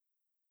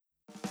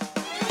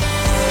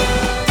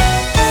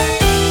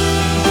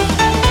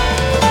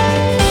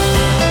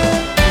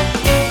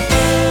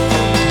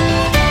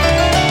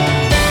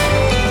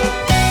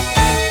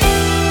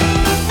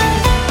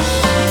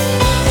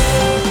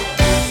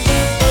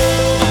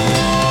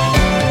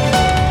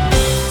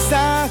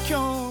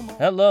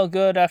Hello,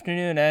 good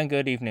afternoon, and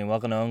good evening.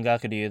 Welcome to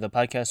Ongakuryu, the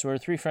podcast where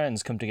three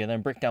friends come together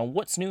and break down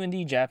what's new in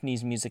the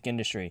Japanese music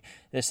industry.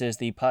 This is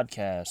the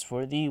podcast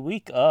for the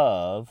week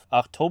of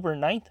October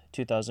 9th,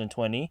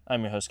 2020.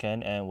 I'm your host,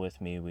 Ken, and with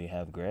me we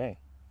have Gray.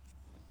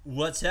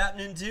 What's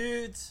happening,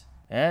 dudes?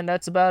 And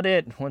that's about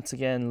it. Once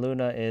again,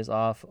 Luna is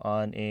off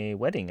on a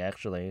wedding,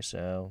 actually,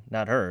 so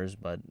not hers,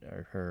 but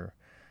her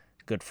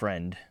good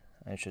friend,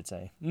 I should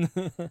say.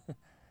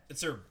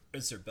 It's her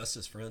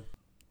bestest friend.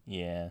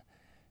 Yeah.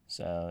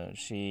 So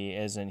she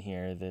isn't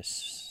here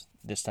this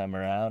time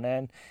around,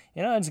 and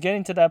it's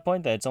getting to that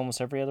point that it's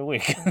almost every other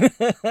week.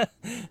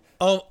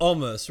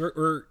 Almost.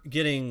 We're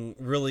getting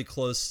really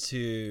close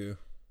to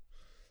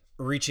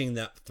reaching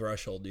that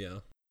threshold. Yeah.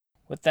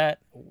 With that,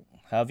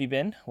 how have you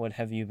been? What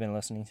have you been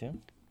listening to?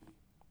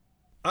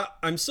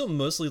 I'm still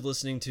mostly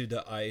listening to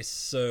The Ice.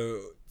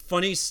 So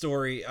funny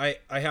story. I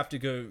have to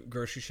go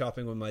grocery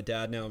shopping with my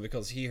dad now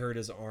because he hurt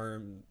his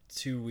arm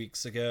 2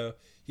 weeks ago.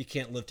 He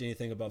can't lift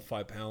anything above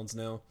 5 pounds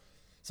now.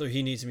 So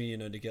he needs me,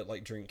 to get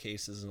like drink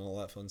cases and all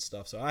that fun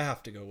stuff. So I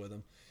have to go with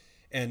him.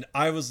 And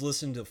I was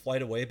listening to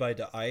Flight Away by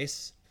The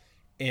Ice.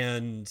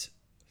 And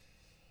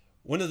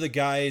one of the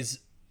guys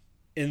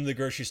in the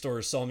grocery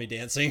store saw me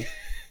dancing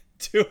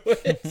to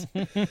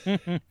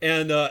it.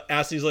 And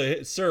asked me, he's like,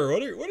 hey, sir,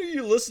 what are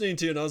you listening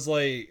to? And I was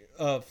like,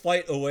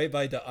 Flight Away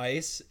by The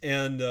Ice.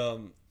 And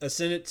I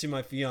sent it to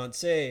my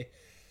fiance.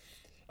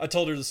 I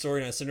told her the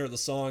story and I sent her the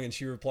song and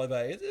she replied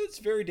back, it's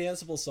a very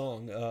danceable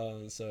song.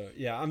 So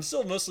yeah, I'm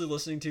still mostly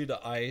listening to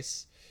The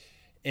Ice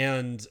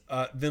and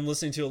been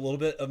listening to a little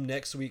bit of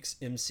next week's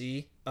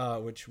MC,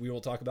 which we will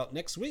talk about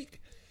next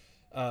week.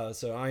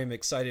 So I am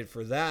excited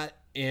for that.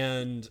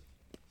 And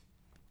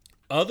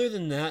other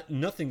than that,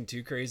 nothing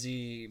too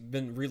crazy.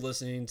 Been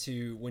re-listening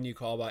to When You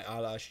Call by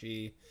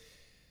Arashi,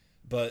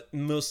 but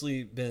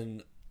mostly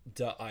been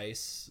The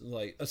Ice.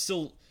 Like, I'm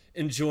still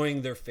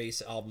enjoying their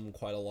Face album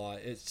quite a lot.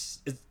 It's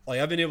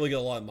like I've been able to get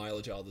a lot of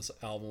mileage out of this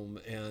album,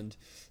 and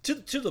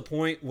to the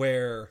point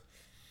where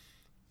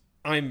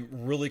I'm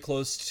really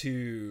close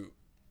to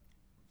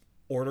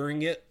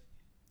ordering it.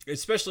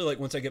 Especially like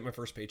once I get my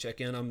first paycheck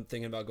in, I'm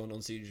thinking about going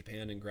on CD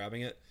Japan and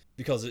grabbing it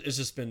because it's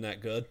just been that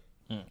good.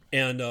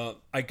 And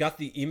I got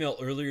the email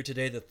earlier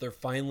today that they're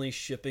finally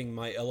shipping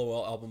my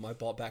LOL album I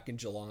bought back in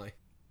July.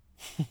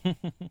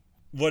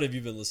 What have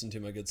you been listening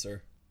to, my good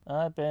sir?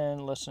 I've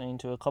been listening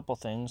to a couple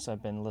things.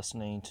 I've been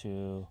listening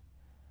to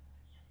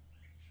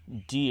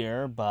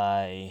Dear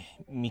by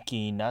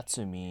Miki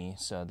Natsumi.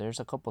 So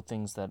there's a couple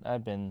things that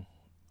I've been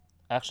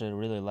actually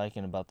really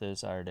liking about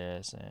this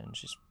artist, and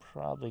she's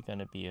probably going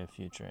to be a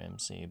future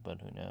MC, but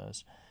who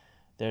knows.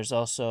 There's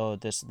also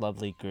this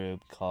lovely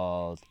group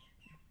called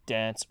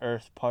Dance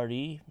Earth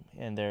Party,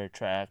 and their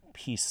track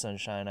Peace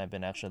Sunshine I've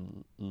been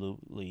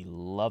absolutely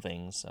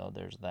loving, so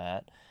there's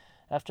that.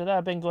 After that,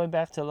 I've been going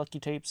back to Lucky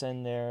Tapes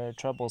and their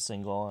Trouble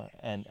single,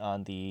 and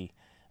on the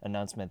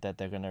announcement that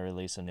they're going to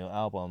release a new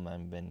album,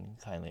 I've been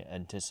kindly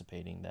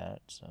anticipating that.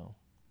 So,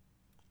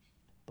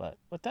 but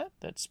with that,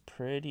 that's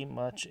pretty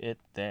much it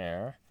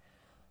there.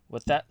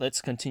 With that, let's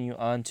continue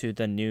on to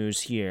the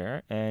news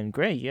here. And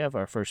Gray, you have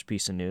our first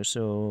piece of news,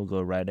 so go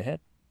right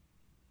ahead.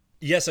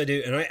 Yes, I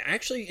do. And I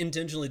actually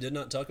intentionally did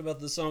not talk about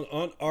this song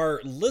on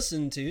our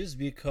listen tos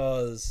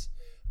because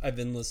I've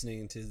been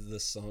listening to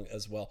this song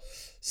as well.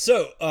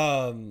 So,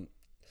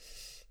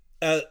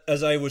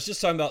 as I was just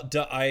talking about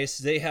The Ice,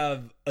 they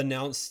have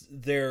announced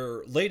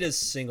their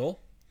latest single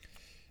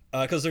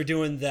because they're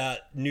doing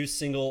that new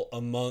single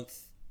a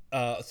month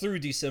through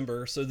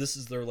December. So this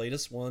is their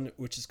latest one,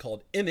 which is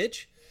called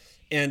Image,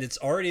 and it's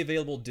already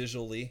available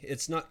digitally.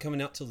 It's not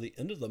coming out till the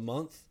end of the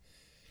month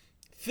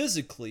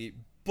physically,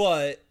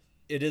 but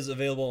it is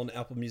available on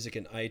Apple Music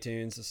and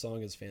iTunes. The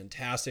song is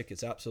fantastic.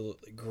 It's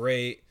absolutely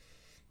great.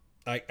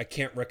 I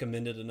can't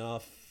recommend it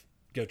enough.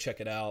 Go check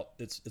it out.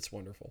 It's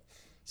wonderful.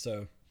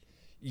 So,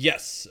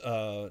 yes,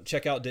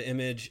 check out The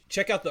Image.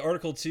 Check out the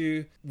article,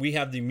 too. We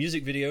have the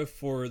music video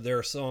for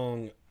their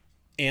song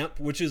Amp,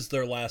 which is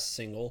their last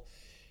single.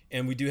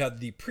 And we do have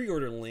the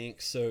pre-order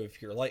link. So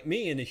if you're like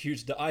me and a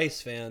huge The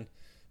Ice fan,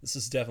 this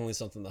is definitely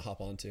something to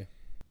hop onto.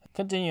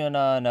 Continuing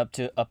on up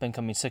to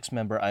up-and-coming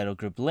six-member idol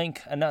group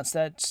Link announced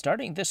that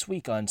starting this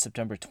week on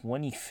September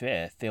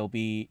 25th, they'll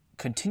be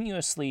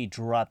continuously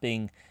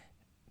dropping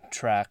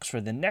tracks for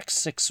the next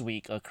 6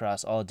 weeks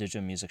across all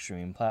digital music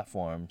streaming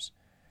platforms.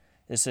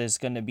 This is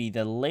going to be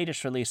the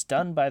latest release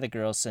done by the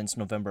girls since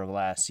November of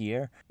last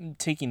year,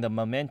 taking the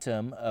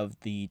momentum of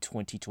the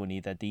 2020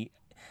 that the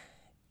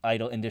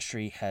idol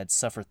industry had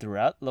suffered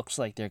throughout. Looks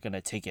like they're going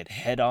to take it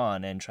head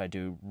on and try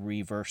to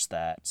reverse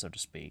that, so to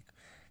speak.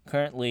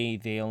 Currently,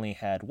 they only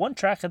had one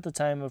track at the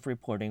time of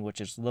reporting, which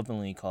is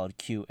lovingly called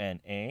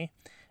Q&A,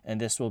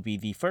 and this will be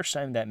the first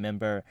time that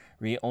member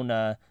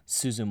Riona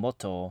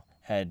Suzumoto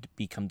had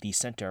become the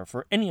center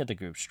for any of the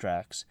group's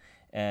tracks,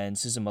 and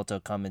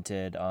Suzumoto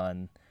commented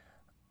on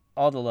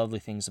all the lovely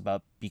things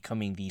about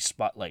becoming the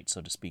spotlight,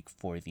 so to speak,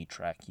 for the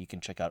track. You can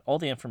check out all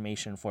the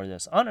information for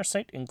this on our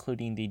site,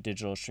 including the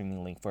digital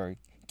streaming link for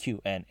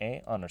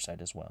Q&A on our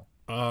site as well.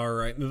 All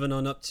right, moving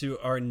on up to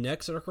our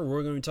next article,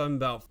 we're going to be talking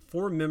about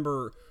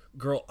 4-member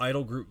girl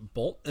idol group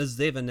Bolt, as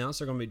they've announced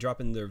they're going to be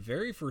dropping their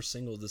very first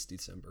single this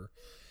December.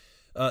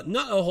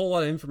 Not a whole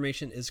lot of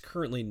information is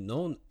currently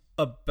known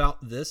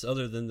about this,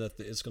 other than that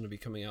it's going to be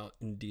coming out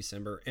in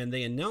December, and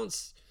they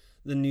announced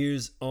the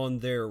news on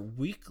their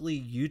weekly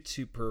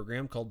YouTube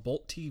program called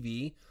Bolt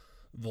TV,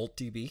 Volt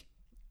TV.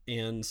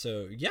 And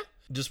so, yeah,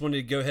 just wanted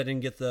to go ahead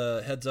and get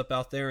the heads up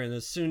out there. And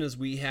as soon as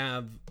we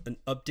have an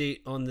update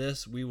on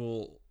this, we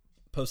will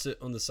post it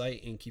on the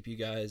site and keep you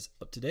guys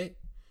up to date.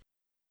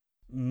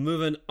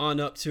 Moving on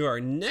up to our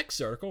next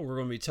article, we're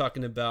going to be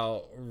talking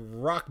about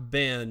rock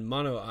band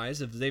Mono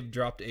Eyes, as they've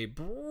dropped a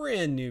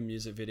brand new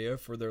music video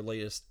for their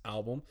latest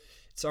album.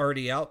 It's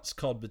already out. It's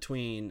called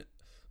Between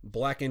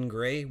Black and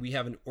Gray. We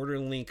have an order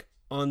link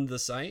on the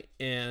site,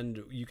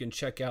 and you can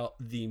check out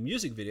the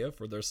music video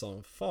for their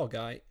song Fall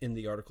Guy in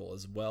the article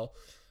as well.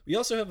 We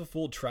also have a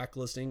full track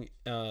listing.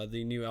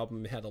 The new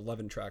album had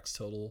 11 tracks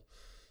total.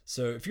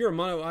 So if you're a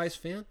Mono Eyes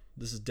fan,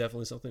 this is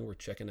definitely something worth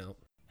checking out.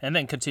 And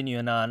then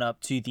continuing on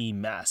up to the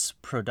mass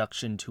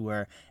production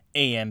tour,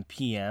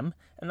 AMPM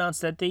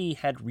announced that they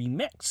had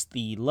remixed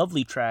the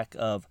lovely track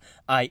of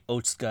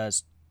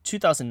iOtska's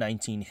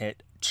 2019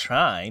 hit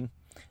Chime,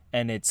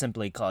 and it's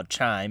simply called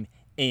Chime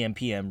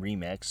AMPM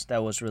Remix,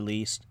 that was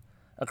released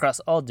across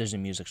all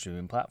digital music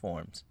streaming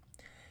platforms.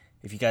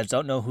 If you guys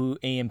don't know who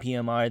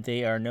AMPM are,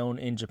 they are known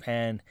in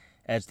Japan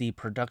as the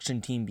production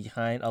team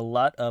behind a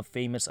lot of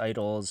famous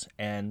idols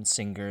and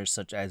singers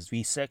such as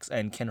V6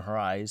 and Ken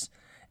Horais,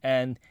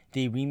 and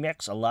they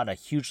remix a lot of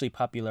hugely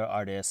popular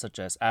artists such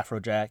as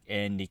Afrojack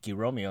and Nicky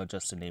Romeo,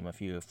 just to name a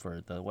few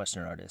for the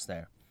Western artists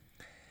there.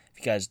 If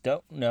you guys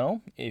don't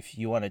know, if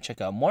you want to check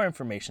out more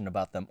information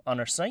about them on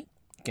our site,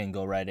 you can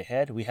go right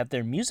ahead. We have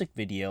their music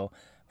video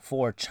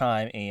for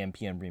Chime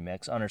AMPM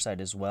Remix on our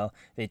site as well.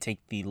 They take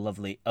the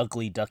lovely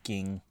ugly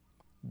duckling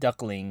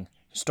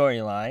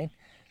storyline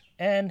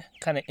and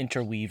kind of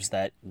interweaves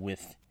that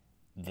with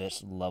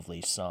this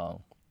lovely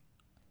song.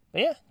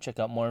 But yeah, check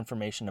out more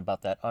information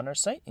about that on our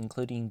site,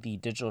 including the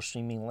digital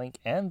streaming link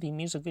and the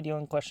music video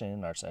in question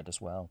on our site as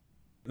well.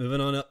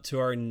 Moving on up to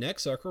our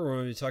next article, we're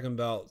going to be talking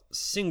about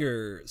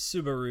singer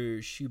Subaru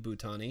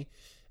Shibutani,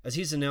 as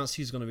he's announced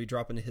he's going to be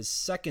dropping his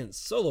second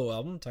solo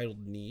album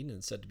titled Need,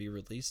 and set to be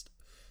released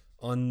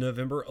on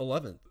November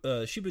 11th.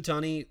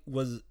 Shibutani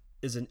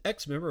is an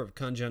ex-member of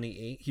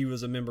Kanjani 8. He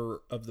was a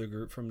member of the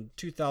group from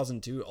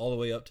 2002 all the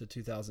way up to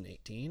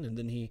 2018, and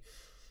then he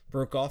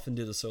broke off and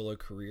did a solo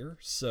career.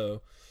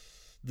 So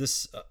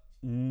this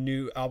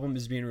new album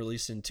is being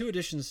released in 2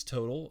 editions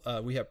total.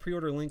 We have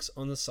pre-order links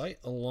on the site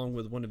along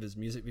with one of his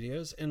music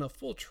videos and a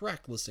full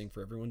track listing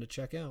for everyone to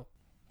check out.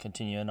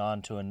 Continuing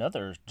on to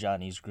another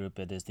Johnny's group,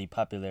 it is the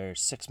popular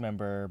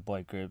 6-member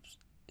boy group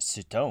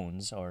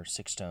Sixtones, or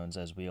Six Tones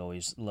as we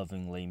always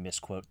lovingly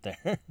misquote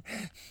there,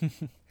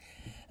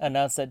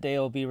 announced that they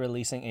will be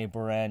releasing a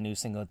brand new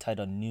single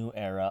titled New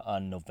Era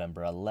on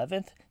November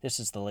 11th.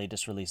 This is the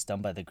latest release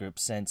done by the group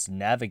since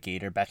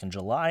Navigator back in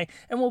July,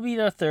 and will be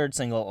their 3rd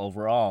single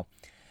overall.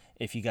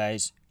 If you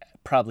guys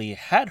probably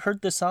had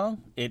heard this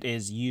song, it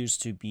is used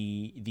to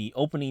be the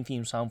opening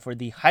theme song for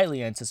the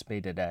highly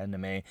anticipated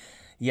anime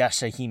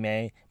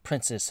Yashahime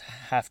Princess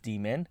Half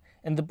Demon,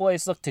 and the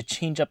boys look to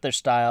change up their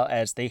style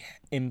as they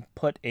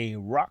input a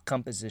rock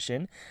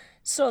composition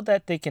so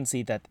that they can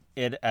see that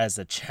it as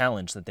a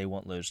challenge that they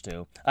won't lose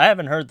to. I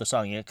haven't heard the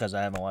song yet because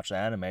I haven't watched the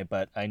anime,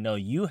 but I know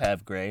you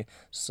have, Gray.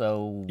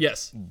 So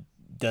yes,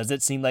 does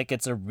it seem like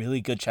it's a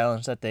really good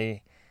challenge that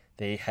they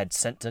had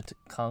sent to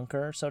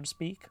conquer, so to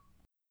speak?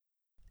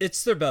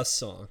 It's their best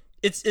song.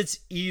 It's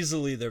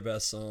easily their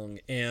best song,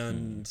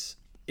 and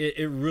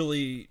it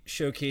really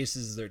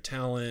showcases their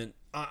talent.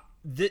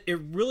 It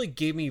really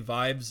gave me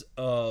vibes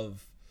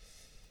of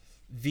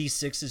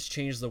V6's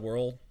Change the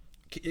World.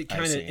 It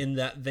kind of in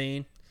that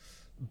vein.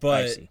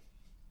 But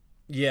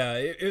yeah,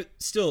 it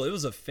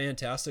was a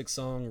fantastic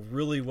song,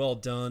 really well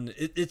done.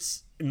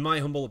 It's, in my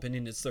humble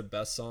opinion, it's their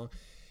best song.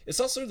 It's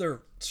also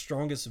their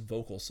strongest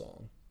vocal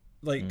song,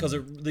 like, because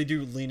they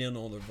do lean in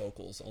on their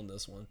vocals on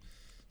this one.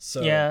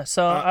 So yeah,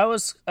 so I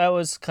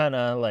was kind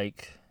of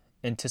like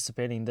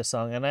anticipating this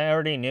song, and I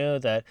already knew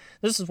that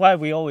this is why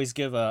we always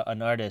give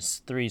an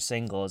artist 3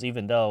 singles,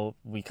 even though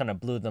we kind of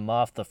blew them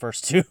off the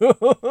first 2.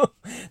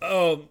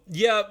 Oh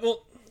yeah,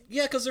 well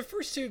yeah, because their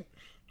first 2,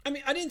 I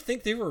mean, I didn't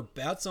think they were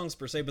bad songs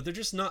per se, but they're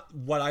just not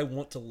what I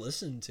want to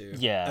listen to.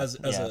 Yeah,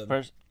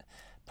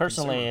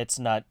 personally,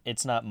 consumer.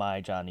 it's not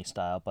my Johnny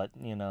style, but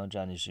you know,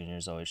 Johnny's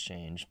Jr.'s always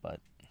changed, but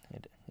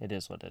it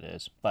is what it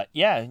is. But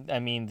yeah, I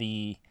mean,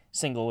 the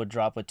single would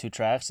drop with 2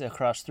 tracks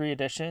across 3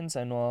 editions,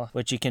 and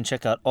which you can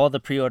check out all the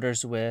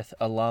pre-orders with,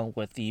 along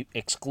with the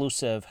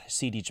exclusive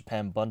CD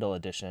Japan bundle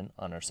edition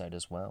on our site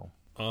as well.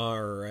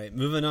 All right,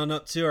 moving on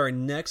up to our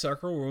next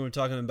article, we're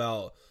talking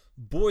about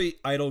boy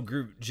idol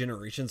group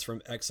Generations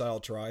from Exile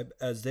Tribe,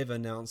 as they've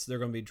announced they're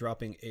going to be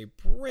dropping a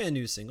brand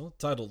new single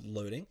titled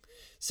Loading,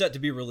 set to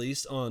be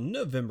released on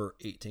November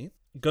 18th.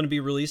 Going to be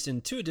released in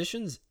 2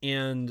 editions,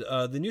 and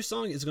the new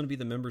song is going to be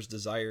the members'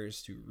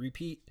 Desires to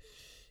Repeat.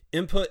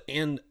 input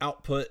and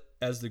output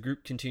as the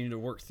group continue to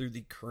work through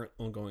the current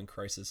ongoing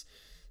crisis.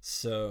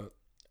 So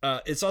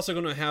it's also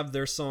going to have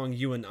their song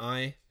You and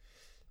I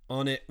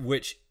on it,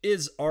 which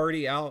is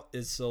already out.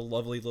 It's a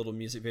lovely little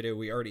music video.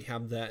 We already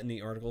have that in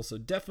the article, so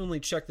definitely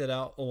check that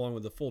out along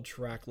with the full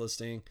track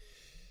listing.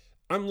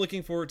 I'm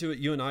looking forward to it.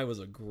 You and I was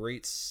a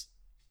great,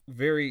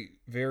 very,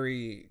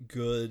 very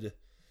good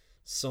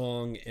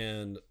song,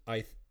 and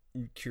I'm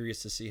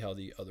curious to see how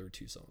the other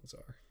two songs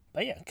are.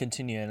 But yeah,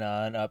 continuing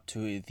on up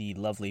to the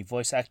lovely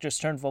voice actress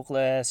turned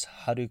vocalist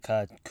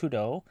Haruka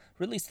Kudo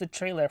released the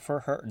trailer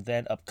for her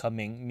then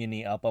upcoming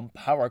mini album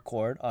Power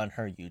Chord on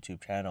her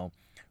YouTube channel.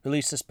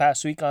 Released this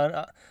past week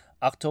on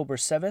October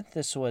 7th,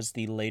 this was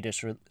the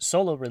latest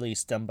solo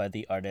release done by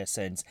the artist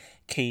since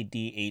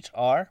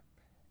KDHR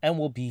and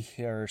will be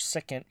her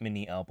second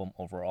mini album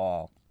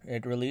overall.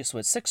 It released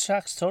with 6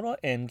 tracks total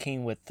and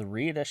came with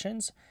 3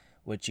 editions,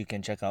 which you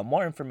can check out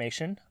more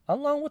information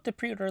along with the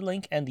pre-order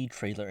link and the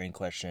trailer in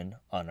question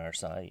on our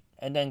site.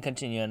 And then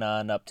continuing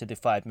on up to the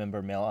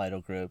 5-member male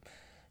idol group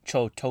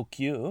Cho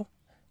Tokyu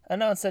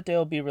announced that they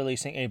will be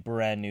releasing a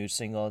brand new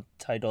single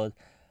titled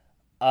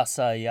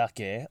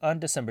Asayake on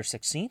December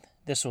 16th.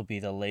 This will be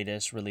the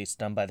latest release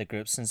done by the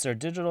group since their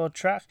digital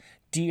track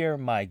Dear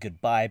My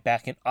Goodbye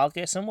back in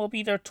August, and will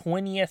be their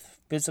 20th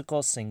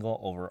physical single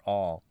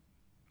overall.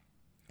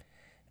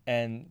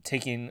 And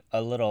taking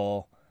a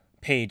little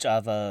page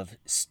off of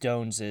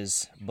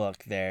Stones'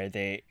 book there,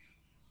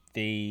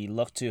 they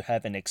look to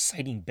have an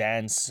exciting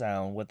band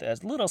sound with a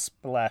little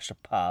splash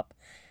of pop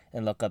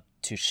and look up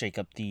to shake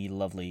up the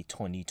lovely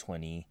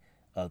 2020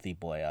 of the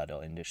boy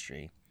idol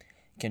industry.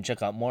 You can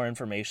check out more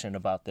information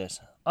about this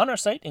on our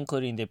site,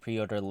 including the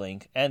pre-order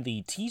link and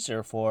the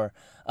teaser for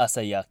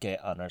Asayake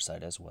on our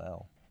site as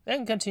well.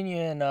 Then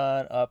continuing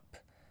on up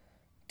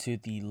to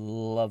the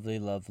lovely,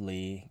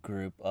 lovely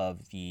group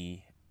of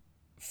the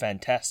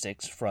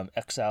Fantastics from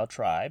Exile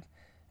Tribe.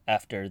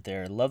 After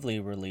their lovely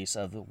release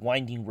of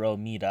Winding Road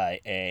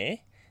Mirai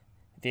A,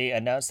 they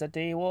announced that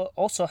they will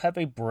also have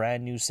a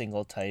brand new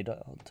single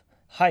titled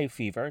High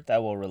Fever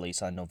that will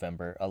release on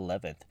November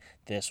 11th.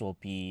 This will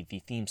be the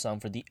theme song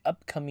for the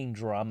upcoming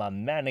drama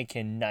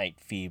Mannequin Night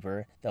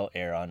Fever that will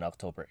air on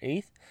October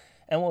 8th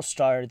and will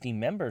star the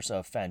members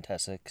of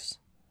Fantastics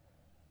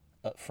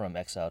from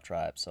Exile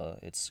Tribe, so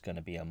it's going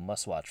to be a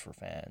must-watch for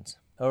fans.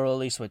 It will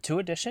release with 2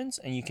 editions,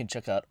 and you can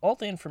check out all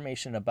the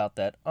information about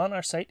that on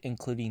our site,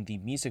 including the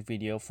music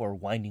video for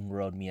Winding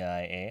Road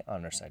Mirai A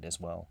on our site as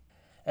well.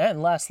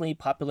 And lastly,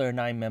 popular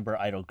 9-member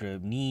idol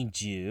group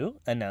NiziU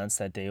announced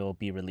that they will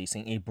be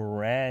releasing a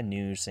brand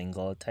new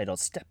single titled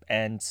Step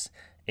and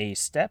a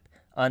Step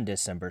on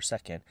December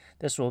 2nd.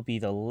 This will be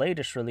the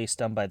latest release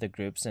done by the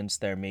group since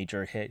their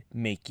major hit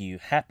Make You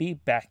Happy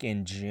back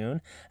in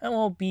June, and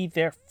will be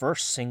their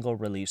first single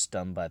release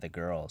done by the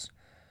girls.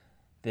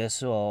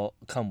 This will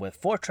come with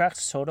 4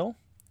 tracks total,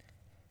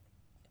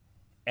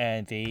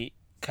 and they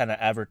kind of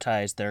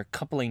advertise their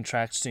coupling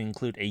tracks to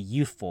include a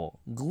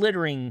youthful,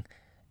 glittering,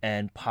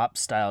 and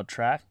pop-style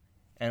track,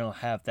 and it'll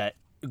have that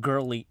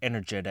girly,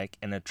 energetic,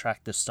 and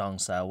attractive song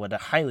style with a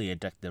highly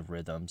addictive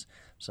rhythms.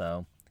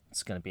 So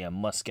it's going to be a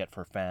must-get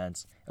for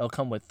fans. It'll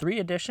come with 3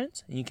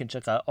 editions, and you can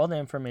check out all the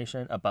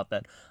information about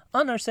that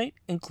on our site,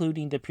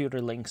 including the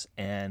pre-order links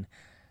and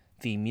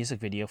the music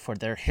video for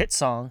their hit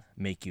song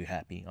Make You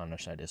Happy on our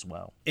site as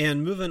well.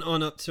 And moving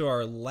on up to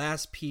our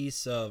last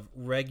piece of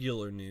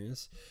regular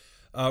news,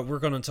 we're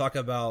going to talk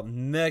about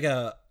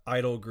mega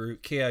idol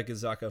group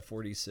Keyakizaka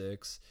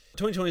 46.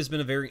 2020 has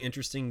been a very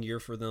interesting year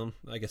for them,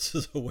 I guess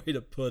is a way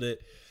to put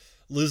it.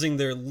 Losing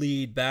their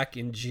lead back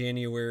in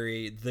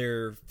January,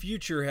 their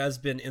future has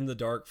been in the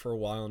dark for a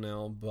while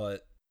now,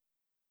 but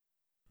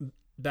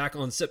back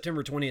on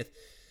September 20th,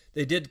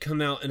 they did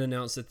come out and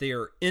announce that they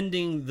are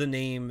ending the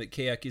name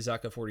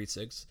Keyakizaka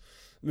 46.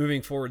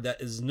 Moving forward,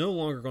 that is no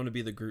longer going to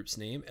be the group's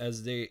name,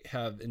 as they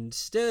have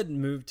instead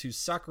moved to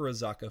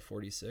Sakurazaka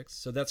 46.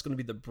 So that's going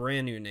to be the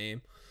brand new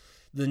name.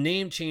 The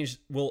name change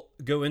will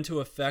go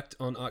into effect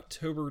on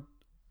October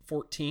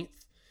 14th,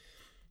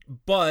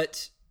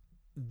 but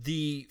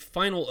the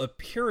final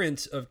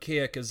appearance of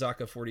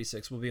Keyakizaka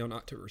 46 will be on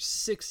October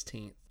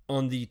 16th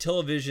on the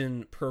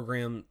television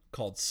program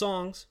called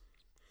Songs.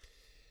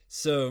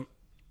 So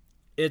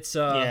it's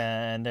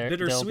and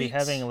they'll be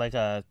having like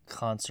a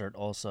concert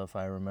also, if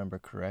I remember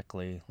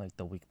correctly, like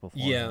the week before.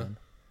 Yeah,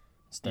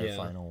 it's their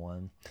final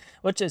one,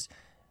 which is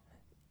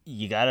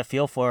you gotta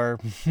feel for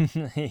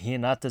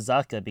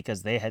Hinatazaka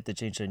because they had to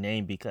change their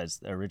name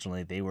because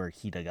originally they were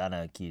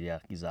Hiragana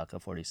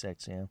Keyakizaka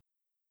 46. Yeah,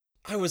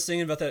 I was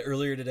thinking about that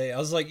earlier today. I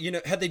was like,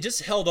 had they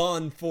just held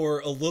on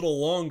for a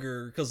little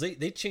longer, because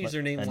they changed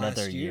their name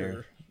last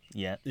year.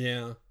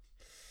 Yeah.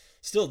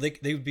 Still, they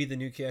would be the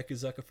new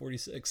Keyakizaka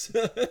 46.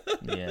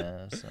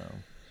 Yeah, so.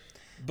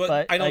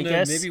 But I don't know.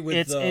 Guess maybe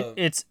with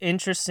it's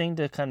interesting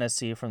to kind of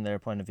see from their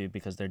point of view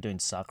because they're doing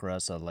Sakura,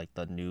 so like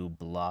the new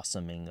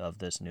blossoming of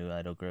this new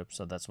idol group.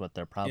 So that's what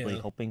they're probably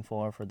hoping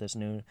for this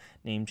new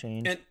name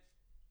change.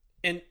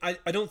 And I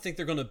don't think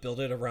they're going to build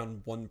it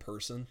around one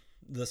person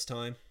this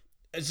time.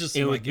 It's just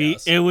It my would be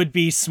guess. it would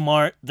be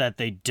smart that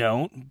they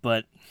don't,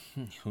 but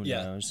who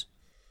Yeah. knows?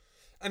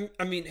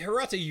 I mean,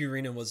 Hirata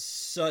Yurina was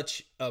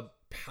such a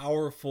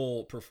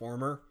powerful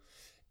performer.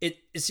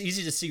 It's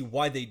easy to see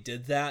why they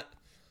did that,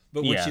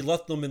 but when Yeah. she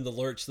left them in the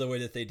lurch the way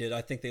that they did,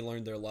 I think they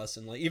learned their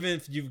lesson. Like, even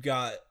if you've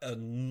got a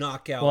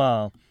knockout,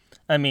 Well,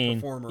 I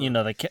mean, performer, the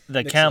mix it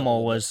up a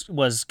camel little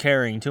was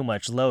carrying too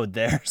much load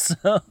there,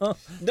 so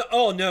no,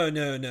 oh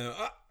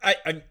no.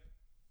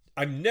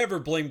 I've never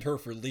blamed her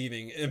for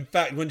leaving. In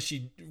fact, when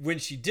she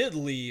did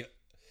leave,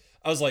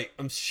 I was like,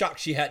 I'm shocked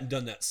she hadn't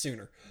done that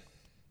sooner.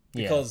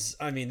 yeah. Because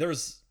I mean, there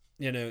was,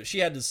 she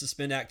had to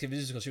suspend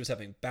activities because she was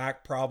having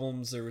back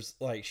problems. There was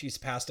like, she's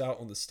passed out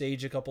on the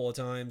stage a couple of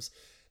times.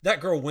 That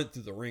girl went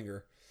through the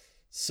ringer,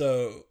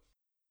 so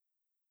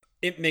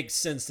it makes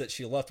sense that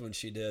she left when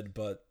she did.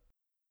 But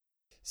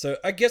so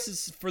I guess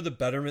it's for the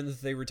betterment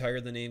that they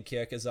retired the name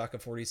Kiyakizaka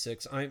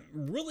 46. I'm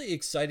really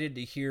excited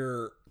to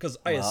hear, because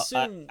I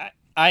assume,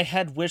 I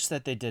had wished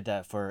that they did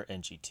that for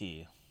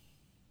NGT.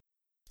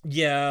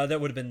 yeah,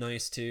 that would have been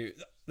nice too.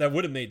 That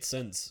would have made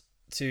sense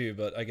too,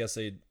 but I guess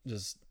they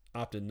just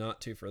opted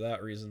not to for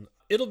that reason.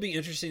 It'll be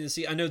interesting to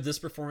see. I know this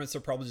performance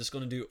they're probably just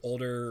going to do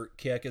older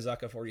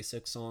Kiyakizaka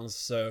 46 songs,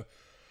 so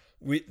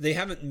they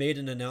haven't made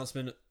an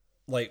announcement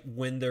like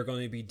when they're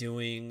going to be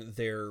doing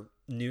their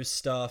new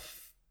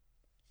stuff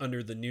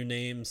under the new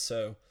name,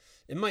 so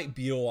it might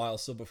be a while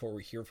still before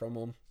we hear from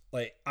them.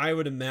 Like, I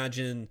would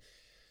imagine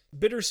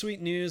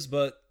bittersweet news,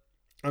 but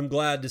I'm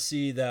glad to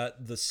see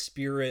that the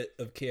spirit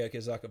of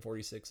Kiyakizaka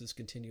 46 is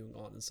continuing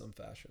on in some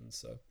fashion.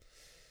 So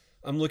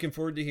I'm looking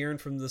forward to hearing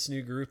from this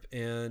new group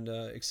and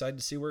excited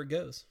to see where it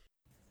goes.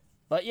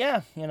 But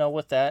yeah,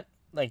 with that,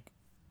 like,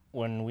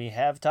 when we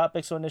have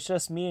topics when it's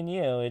just me and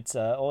you, it's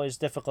always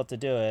difficult to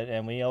do it,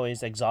 and we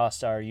always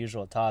exhaust our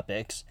usual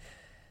topics.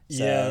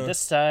 So Yeah.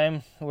 this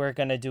time we're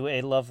going to do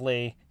a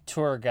lovely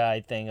tour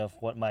guide thing of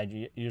what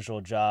my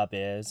usual job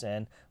is,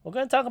 and we're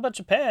going to talk about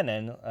Japan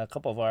and a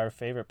couple of our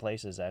favorite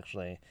places,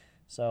 actually.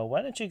 So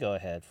why don't you go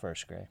ahead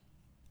first, Gray?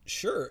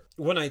 Sure.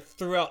 When I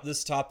threw out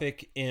this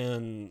topic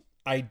and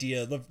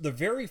idea, the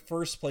very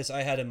first place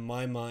I had in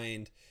my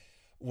mind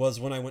was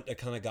when I went to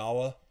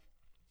Kanagawa.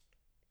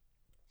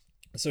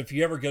 So if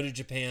you ever go to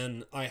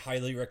Japan, I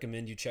highly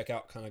recommend you check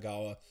out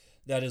Kanagawa.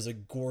 That is a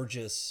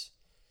gorgeous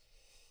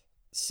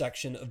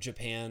section of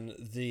Japan.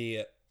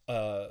 The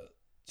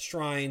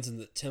shrines and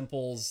the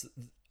temples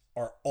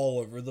are all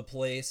over the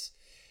place,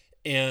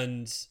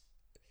 and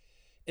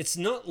it's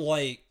not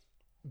like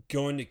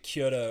going to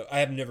Kyoto. I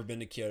have never been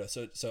to Kyoto,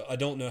 so I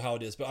don't know how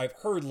it is, but I've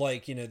heard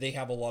like they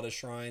have a lot of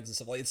shrines and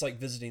stuff. Like, it's like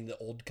visiting the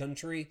old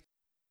country.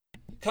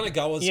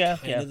 Kanagawa's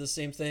kind of the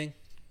same thing.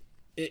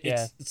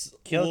 It's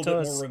a little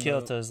bit more remote.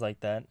 Kyoto's like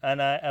that,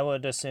 and I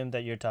would assume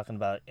that you're talking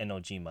about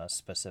Enojima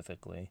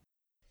specifically.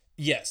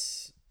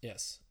 Yes.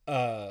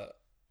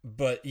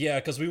 But yeah,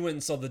 because we went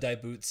and saw the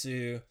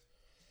Daibutsu.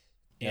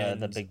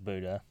 And the Big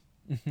Buddha.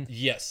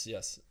 yes.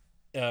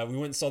 We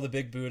went and saw the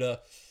Big Buddha.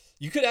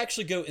 You could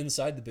actually go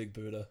inside the Big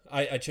Buddha.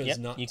 I chose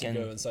not to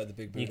go inside the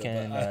Big Buddha. You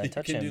can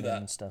touch him do that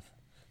and stuff.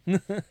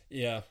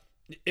 Yeah,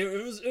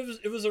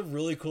 it was a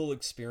really cool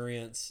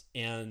experience,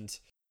 and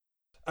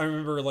I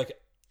remember like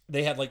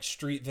they had like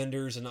street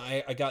vendors, and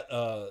I got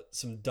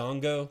some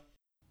dango.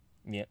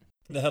 Yeah.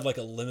 That had like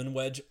a lemon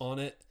wedge on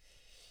it.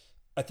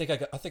 I think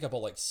I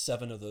bought like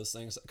 7 of those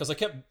things because I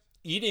kept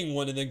eating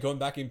one and then going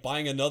back and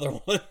buying another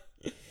one.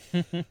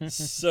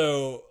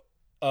 So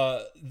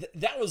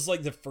that was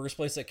like the first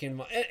place that came to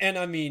mind. And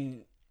I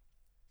mean,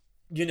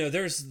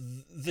 there's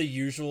the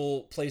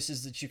usual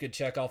places that you could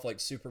check off, like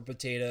Super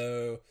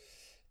Potato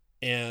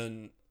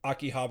and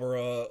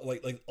Akihabara,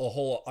 like a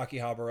whole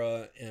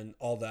Akihabara and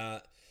all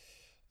that.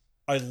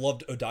 I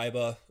loved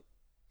Odaiba.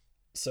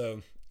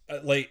 So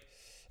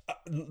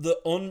the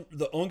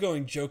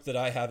ongoing joke that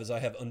I have is I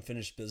have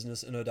unfinished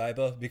business in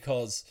Odaiba,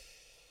 because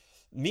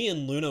me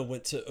and Luna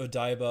went to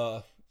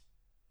Odaiba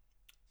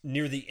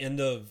near the end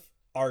of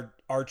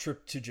our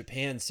trip to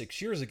Japan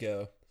 6 years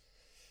ago,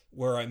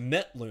 where I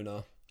met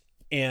Luna,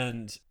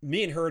 and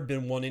me and her had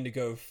been wanting to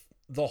go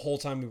the whole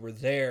time we were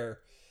there,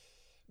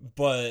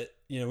 but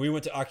we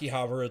went to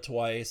Akihabara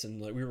twice, and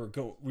like we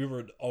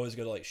would always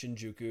go to like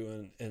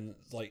Shinjuku, and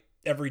like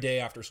every day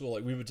after school,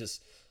 like we would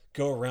just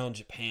go around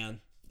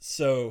Japan.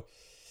 So,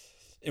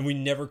 and we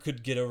never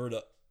could get over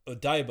to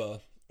Odaiba.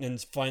 And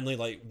finally,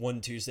 like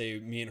one Tuesday,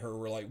 me and her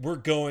were like, we're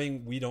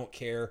going, we don't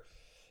care.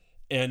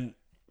 And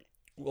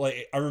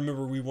like, I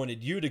remember we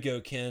wanted you to go,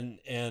 Ken,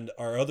 and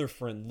our other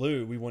friend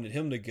Lou, we wanted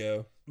him to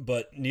go,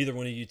 but neither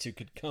one of you two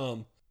could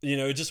come.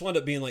 It just wound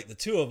up being like the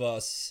two of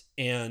us.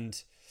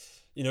 And,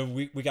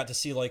 we got to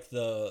see like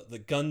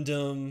the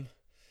Gundam,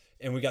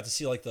 and we got to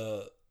see like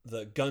the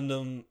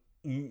Gundam,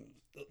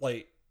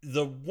 like,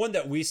 the one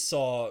that we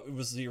saw, it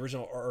was the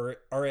original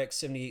RX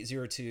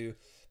 7802,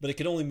 but it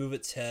could only move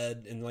its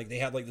head, and like they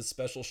had like the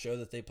special show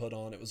that they put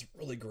on. It was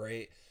really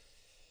great.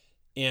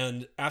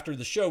 And after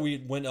the show, we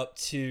went up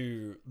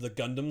to the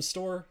Gundam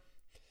store,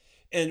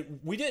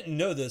 and we didn't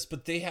know this,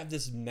 but they have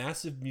this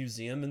massive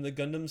museum in the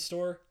Gundam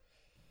store.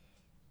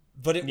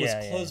 but it was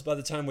Yeah, yeah. closed by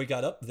the time we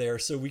got up there,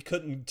 so we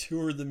couldn't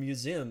tour the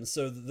museum.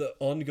 So the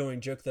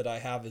ongoing joke that I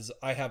have is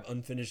I have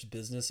unfinished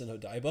business in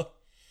Odaiba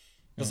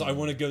because I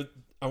want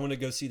to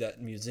go see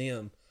that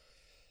museum.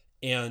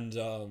 And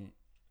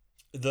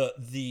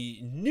the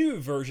new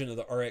version of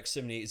the RX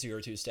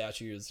 7802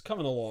 statue is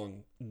coming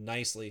along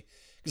nicely,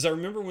 because I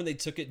remember when they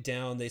took it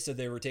down, they said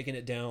they were taking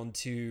it down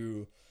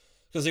to,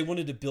 because they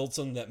wanted to build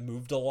something that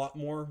moved a lot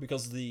more,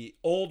 because the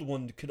old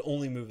one could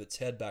only move its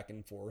head back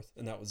and forth,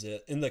 and that was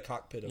it. And the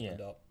cockpit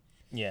opened up.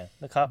 Yeah,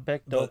 the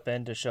cockpit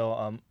opened to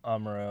show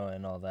Amuro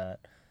and all that.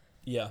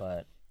 Yeah.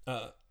 But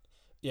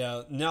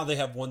yeah, now they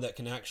have one that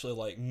can actually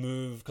like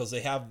move, because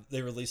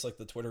they released like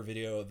the Twitter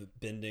video of it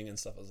bending and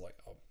stuff. I was like,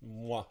 oh,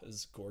 mwah,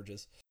 it's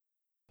gorgeous.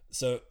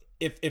 So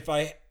if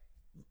I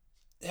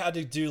had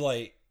to do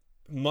like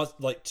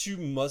two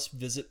must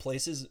visit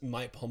places,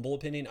 my humble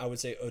opinion, I would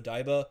say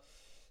Odaiba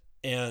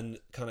and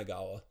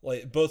Kanagawa.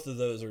 Like both of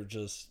those are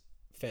just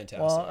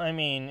fantastic. well, I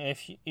mean,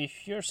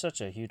 if you're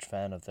such a huge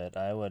fan of that,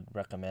 I would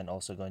recommend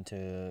also going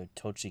to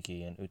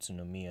Tochigi and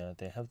Utsunomiya.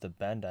 They have the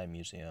Bandai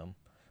Museum,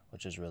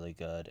 which is really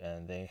good,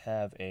 and they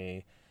have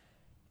a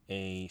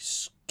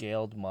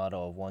scaled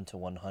model of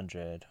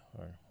 1:100,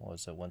 or what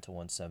was it,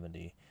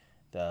 1:170,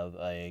 of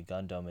a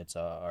Gundam. It's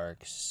a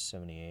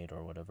RX-78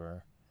 or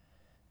whatever.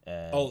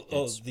 And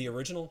the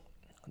original?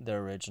 The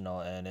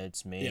original, and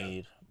it's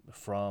made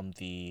from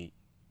the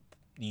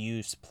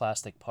used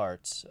plastic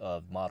parts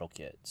of model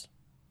kits.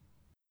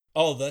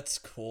 Oh, that's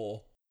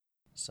cool.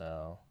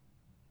 So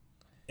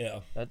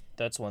Yeah.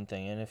 that's one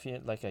thing. And if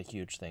you like a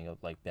huge thing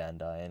of like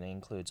Bandai, and it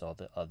includes all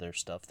the other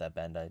stuff that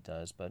Bandai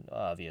does, but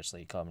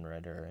obviously Kamen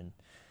Rider and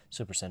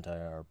Super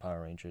Sentai or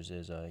Power Rangers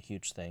is a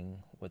huge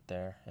thing with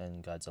there,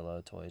 and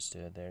Godzilla toys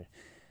too.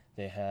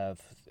 They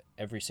have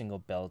every single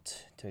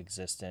belt to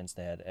existence.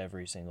 They had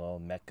every single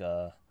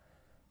mecha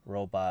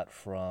robot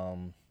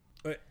from.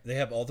 Wait, they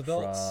have all the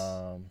belts?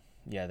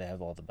 Yeah, they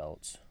have all the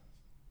belts.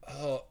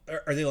 Oh,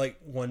 are they like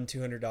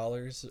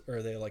 $200, or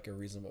are they like a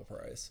reasonable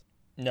price?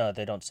 No,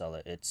 they don't sell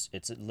it. It's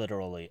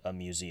literally a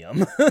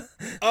museum.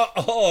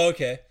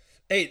 Okay.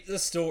 Hey,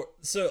 this store.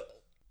 So,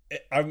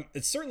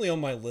 it's certainly on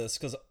my list,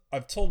 because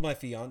I've told my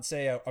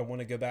fiance I want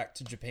to go back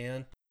to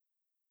Japan,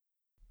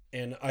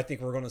 and I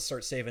think we're going to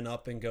start saving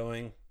up and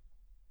going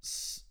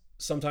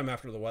sometime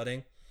after the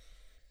wedding.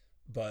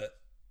 But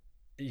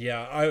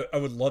yeah, I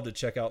would love to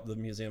check out the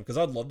museum, because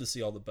I'd love to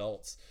see all the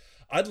belts.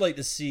 I'd like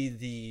to see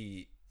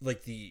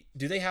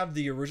do they have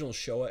the original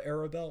Showa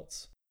era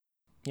belts?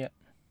 Yeah,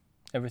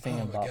 everything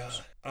in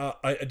box. God.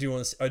 I do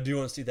want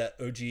to see that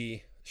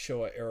OG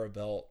Showa era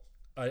belt.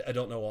 I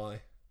don't know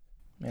why,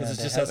 because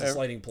it just has a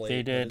sliding plate.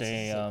 They did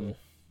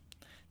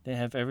they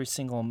have every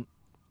single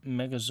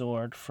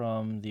Megazord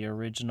from the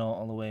original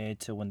all the way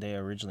to when they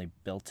originally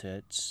built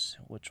it,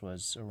 which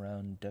was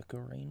around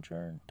Deca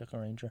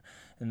Ranger,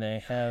 and they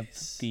have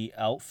the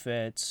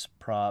outfits,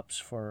 props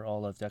for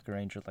all of Deca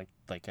Ranger.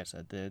 Like I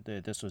said,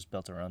 this was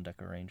built around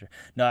Deca Ranger.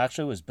 No,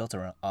 actually, it was built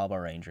around Aba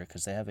Ranger,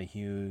 because they have a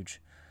huge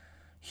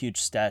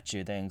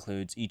statue that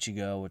includes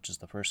Ichigo, which is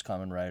the first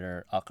Kamen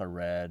Rider, Aka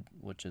Red,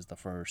 which is the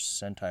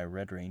first Sentai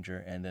Red Ranger,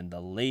 and then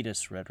the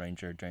latest Red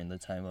Ranger during the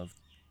time of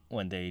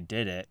when they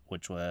did it,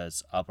 which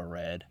was Aba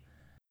Red.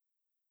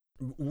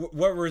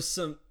 What were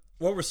some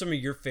of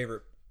your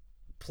favorite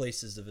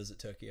places to visit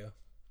Tokyo?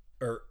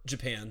 Or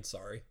Japan,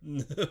 sorry.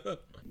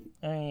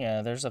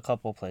 Yeah, there's a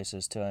couple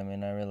places too. I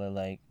mean, I really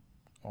like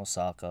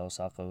Osaka.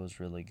 Osaka was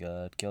really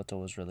good. Kyoto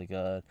was really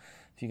good.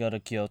 If you go to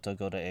Kyoto,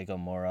 go to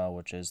Egamura,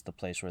 which is the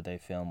place where they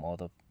film all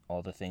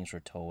the things for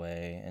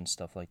Toei and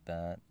stuff like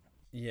that.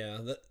 Yeah,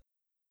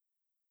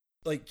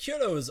 like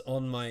Kyoto is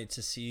on my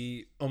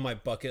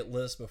bucket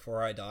list.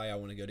 Before I die, I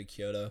want to go to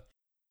Kyoto.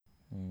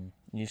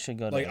 You should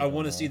go to I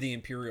want to see the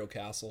Imperial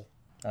Castle.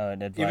 I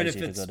would advise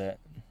you to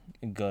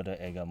go to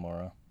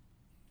Egamura.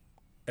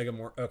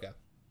 Egamura, okay.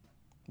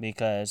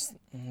 Because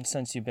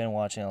since you've been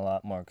watching a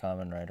lot more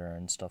Kamen Rider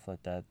and stuff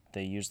like that,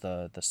 they use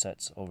the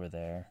sets over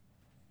there.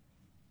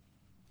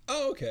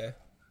 Oh, okay.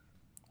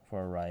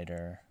 For a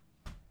rider.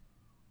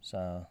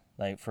 So,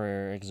 like,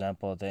 for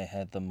example, they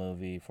had the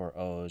movie for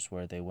O's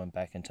where they went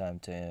back in time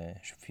to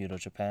feudal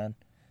Japan.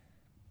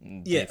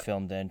 They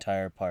filmed the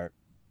entire part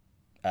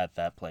at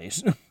that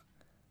place.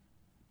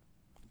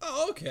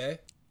 Oh, okay.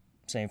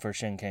 Same for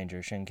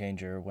Shinkanger.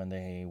 Shinkanger, when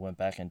they went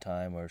back in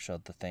time or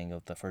showed the thing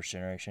of the first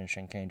generation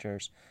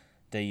Shinkangers,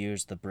 they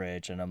used the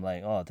bridge, and I'm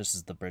like, oh, this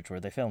is the bridge where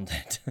they filmed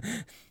it.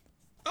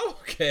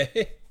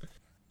 Okay.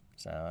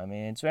 So, I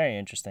mean, it's very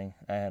interesting.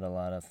 I had a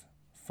lot of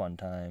fun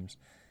times.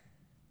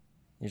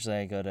 Usually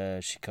I go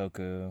to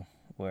Shikoku,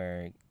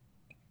 where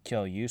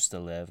Kyo used to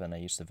live, and I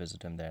used to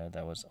visit him there.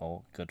 That was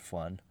all good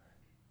fun.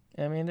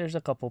 I mean, there's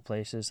a couple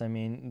places. I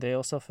mean, they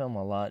also film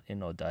a lot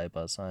in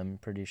Odaiba, so I'm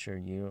pretty sure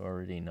you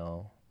already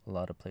know a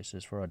lot of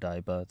places for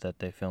Odaiba that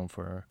they film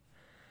for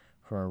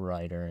a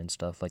rider and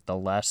stuff. Like, the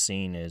last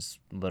scene is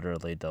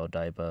literally the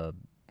Odaiba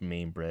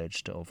main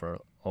bridge to over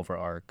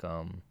arc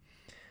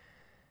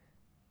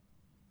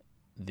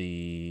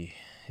the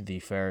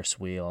Ferris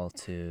wheel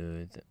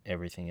to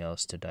everything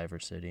else to Diver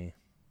City.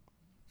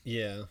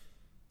 Yeah.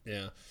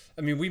 Yeah.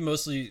 I mean, we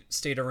mostly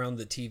stayed around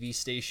the TV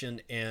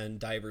station and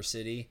Diver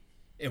City,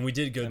 and we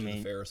did go to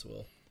the Ferris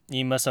wheel.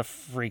 You must have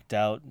freaked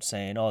out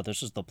saying, "Oh,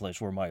 this is the place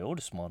where my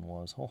Otismon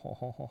was."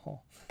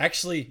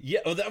 Actually, yeah,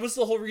 that was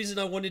the whole reason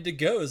I wanted to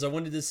go, is I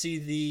wanted to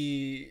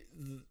see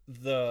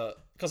the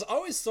because I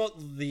always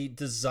thought the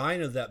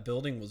design of that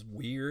building was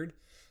weird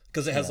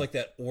because it has like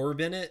that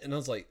orb in it, and I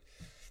was like,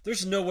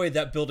 there's no way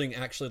that building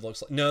actually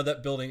looks like. No,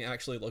 that building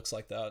actually looks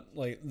like that.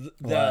 Like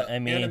that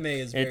anime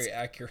is very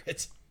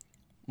accurate.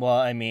 Well,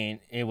 I mean,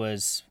 it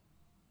was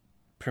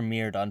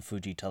premiered on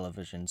Fuji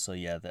Television, so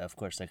yeah, of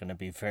course they're going to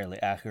be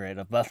fairly accurate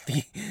about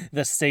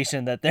the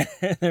station that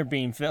they're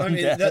being filmed. I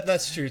mean, at.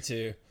 That's true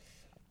too.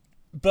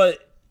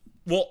 But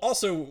well,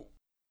 also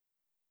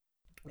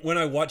when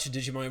I watched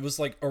Digimon, it was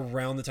like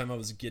around the time I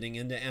was getting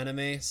into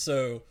anime,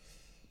 so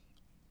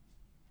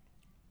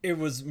it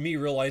was me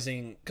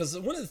realizing, because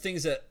one of the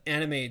things that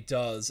anime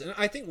does, and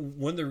I think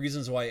one of the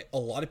reasons why a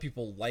lot of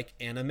people like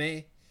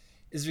anime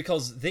is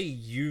because they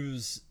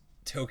use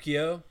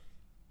Tokyo,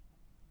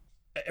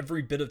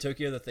 every bit of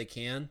Tokyo that they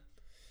can.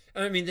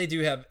 And I mean, they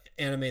do have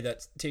anime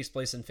that takes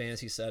place in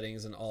fantasy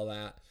settings and all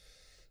that,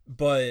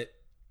 but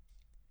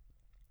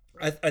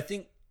I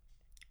think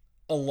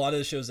a lot of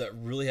the shows that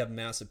really have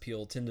mass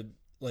appeal tend to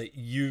like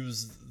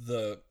use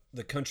the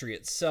country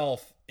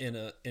itself and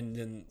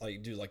then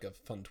like do like a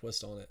fun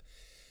twist on it.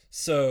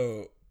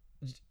 So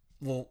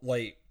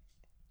like,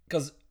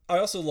 because I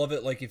also love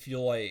it, like if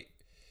you like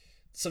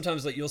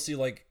sometimes like you'll see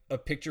like a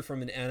picture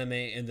from an anime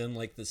and then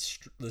like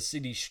the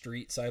city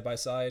street side by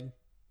side,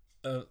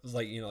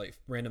 like, you know, like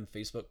random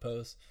Facebook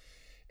posts,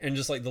 and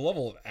just like the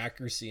level of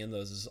accuracy in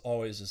those is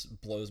always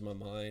just blows my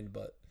mind.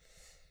 But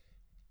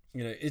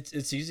you know,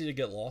 it's easy to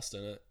get lost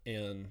in it.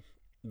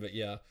 But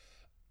yeah,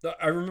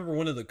 I remember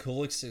one of the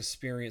coolest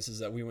experiences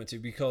that we went to,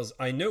 because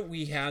I know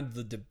we had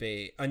the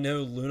debate. I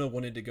know Luna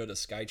wanted to go to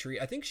Skytree.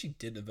 I think she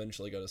did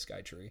eventually go to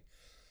Skytree.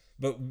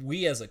 But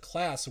we as a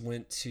class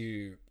went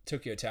to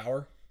Tokyo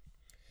Tower.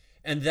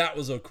 And that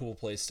was a cool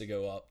place to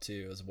go up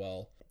to as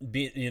well.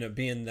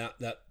 Being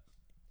that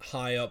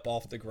high up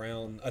off the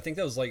ground. I think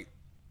that was like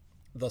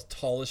the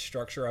tallest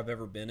structure I've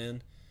ever been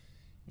in.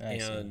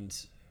 And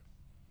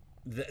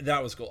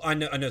that was cool. I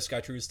know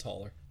Skytree is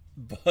taller.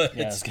 But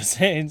yeah, I was gonna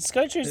say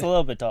Skytree's a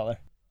little bit taller.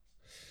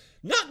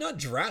 Not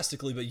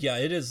drastically, but yeah,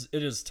 it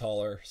is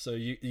taller. So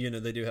you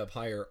know, they do have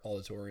higher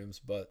auditoriums.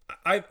 But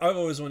I've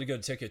always wanted to go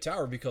to Tokyo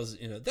Tower because,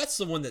 you know, that's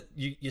the one that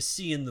you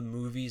see in the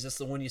movies. That's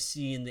the one you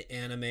see in the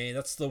anime.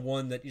 That's the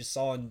one that you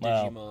saw in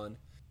Digimon. Well,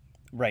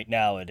 right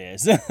now it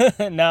is.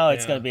 Now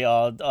it's gonna be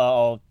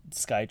all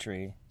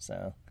Skytree.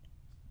 So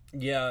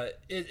yeah,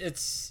 it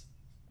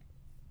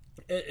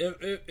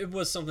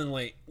was something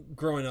like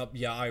growing up.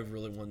 Yeah, I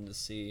really wanted to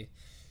see.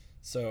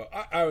 So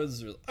I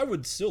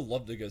would still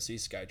love to go see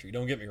Skytree.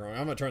 Don't get me wrong.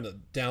 I'm not trying to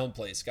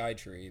downplay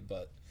Skytree,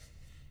 but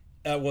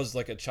that was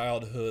like a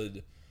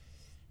childhood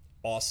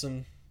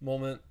awesome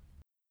moment.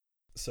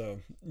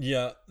 So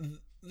yeah,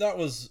 that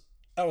was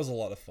a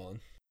lot of fun.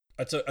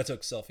 I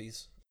took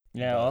selfies.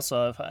 Yeah. But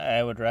also, if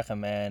I would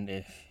recommend,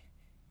 if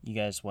you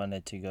guys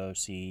wanted to go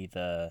see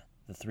the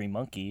Three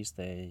Monkeys,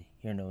 the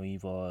Hear No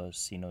Evil,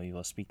 See No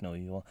Evil, Speak No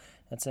Evil.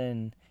 That's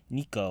in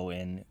Nikko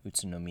in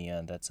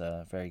Utsunomiya. That's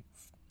a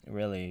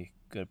really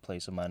good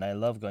place of mine. I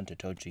love going to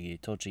Tochigi.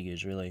 Tochigi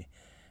is really,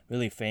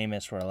 really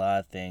famous for a lot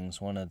of things.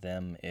 One of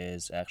them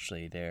is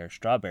actually their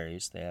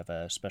strawberries. They have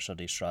a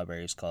specialty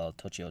strawberries called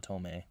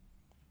Tochiotome,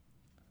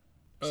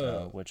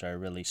 which are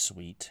really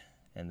sweet.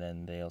 And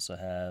then they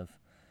also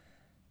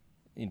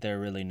they're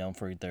really known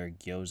for their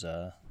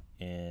gyoza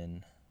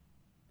in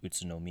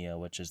Utsunomiya,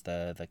 which is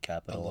the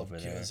capital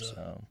over there. Gyoza.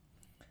 So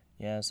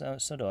yeah, so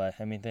do I.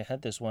 I mean, they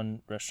had this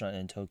one restaurant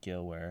in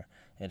Tokyo where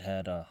it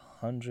had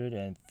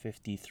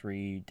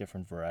 153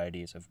 different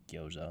varieties of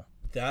gyoza.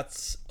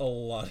 That's a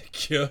lot of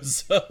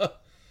gyoza.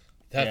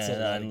 That's a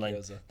lot of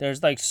gyoza.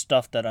 There's like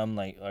stuff that I'm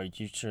like, are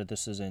you sure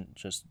this isn't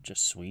just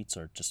sweets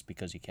or just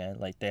because you can?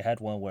 Like they had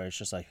one where it's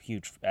just a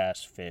huge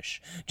ass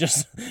fish,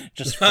 just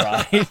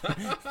fried.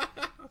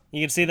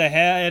 You can see the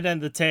head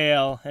and the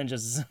tail and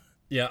just.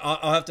 Yeah,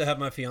 I'll have to have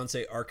my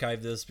fiance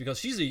archive this because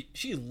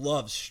she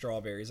loves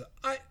strawberries.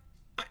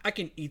 I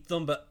can eat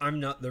them, but I'm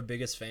not their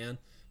biggest fan.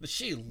 But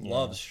she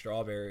loves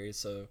strawberries,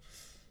 so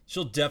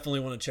she'll definitely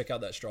want to check out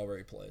that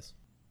strawberry place.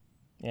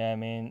 Yeah, I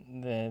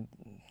mean the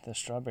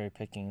strawberry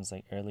picking is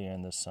like earlier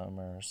in the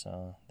summer,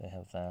 so they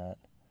have that.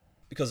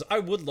 Because I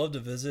would love to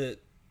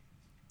visit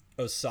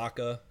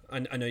Osaka.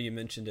 I know you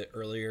mentioned it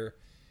earlier,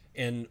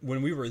 and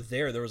when we were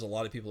there was a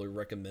lot of people who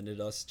recommended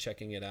us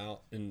checking it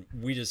out, and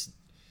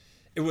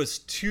it was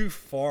too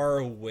far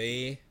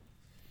away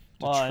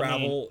to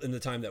travel in the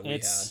time that we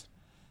had.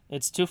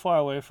 It's too far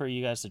away for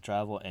you guys to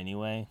travel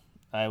anyway.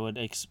 I would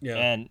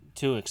and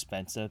too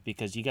expensive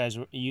because you guys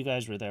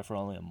were there for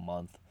only a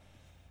month.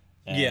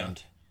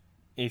 And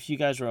if you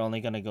guys were only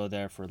gonna go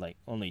there for like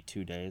only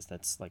 2 days,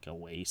 that's like a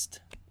waste,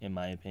 in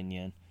my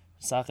opinion.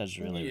 Osaka's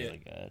really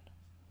really good.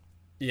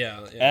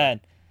 Yeah. And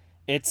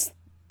it's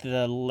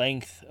the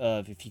length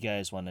of, if you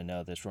guys want to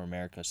know this for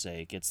America's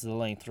sake, it's the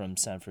length from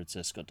San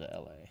Francisco to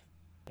LA.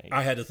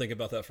 I had to think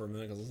about that for a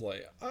minute because I was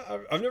like,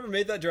 I've never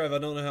made that drive. I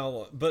don't know how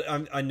long, but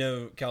I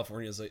know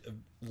California is a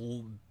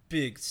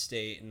big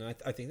state, and I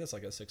think that's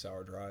like a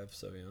 6-hour drive.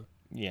 So yeah.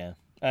 Yeah,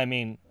 I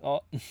mean,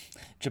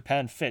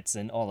 Japan fits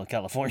in all of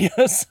California,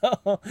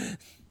 so.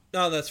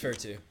 No, that's fair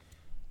too.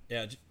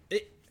 Yeah,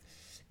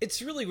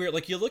 it's really weird.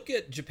 Like you look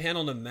at Japan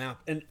on a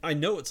map, and I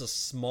know it's a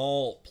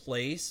small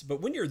place,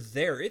 but when you're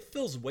there, it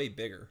feels way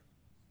bigger.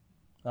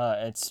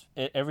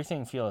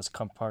 Everything feels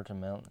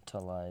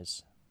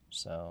compartmentalized.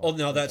 So. Oh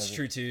no, that's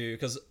true too.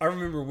 Because I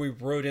remember we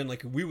rode in,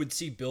 like we would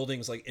see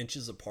buildings like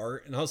inches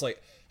apart, and I was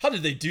like, "How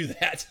did they do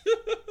that?"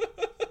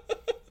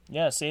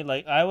 Yeah, see,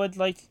 like I would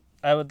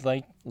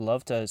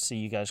love to see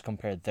you guys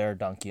compare their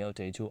Don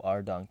Quixote to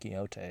our Don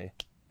Quixote,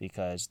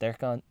 because their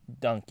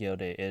Don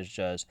Quixote is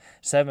just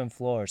 7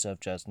 floors of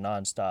just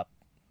nonstop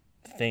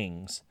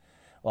things,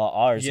 while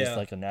ours is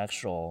like an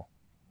actual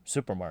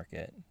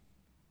supermarket,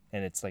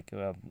 and it's like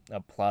a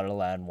plot of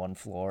land, 1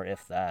 floor,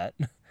 if that.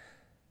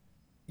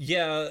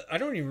 Yeah, I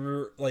don't even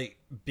remember like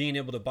being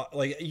able to buy,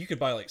 like you could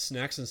buy like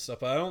snacks and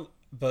stuff.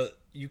 But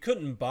you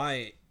couldn't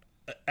buy.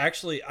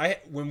 Actually,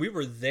 when we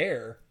were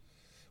there,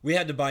 we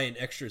had to buy an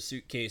extra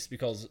suitcase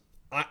because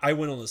I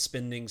went on a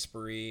spending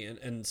spree,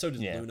 and so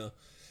did Luna,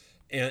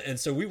 and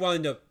so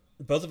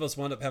both of us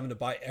wound up having to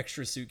buy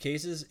extra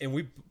suitcases, and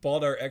we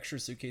bought our extra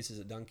suitcases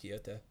at Don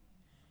Quixote.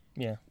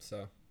 Yeah.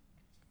 So.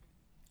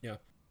 Yeah.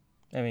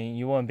 I mean,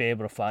 you won't be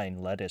able to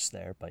find lettuce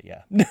there, but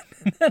yeah.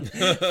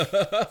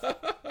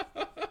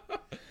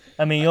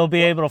 I mean, you'll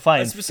be able to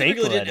find fake lettuce. I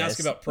specifically didn't ask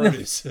about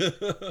produce.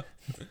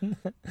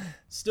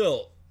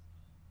 Still,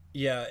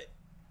 yeah.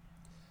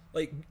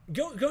 Like,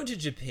 going to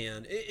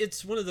Japan,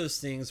 it's one of those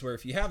things where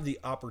if you have the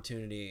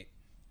opportunity,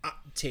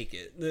 take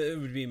it. It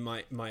would be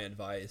my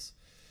advice.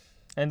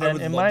 And then I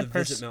would love to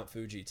visit Mount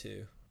Fuji,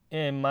 too.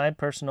 In my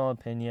personal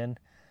opinion,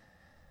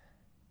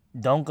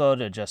 don't go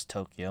to just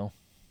Tokyo.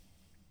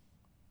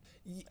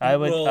 I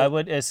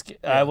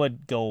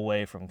would go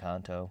away from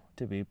Kanto,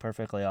 to be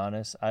perfectly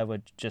honest. I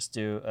would just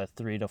do a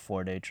 3 to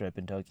 4 day trip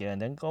in Tokyo,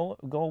 and then go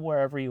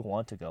wherever you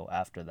want to go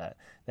after that.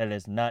 That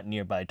is not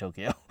nearby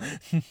Tokyo.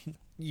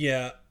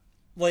 Yeah,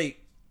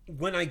 like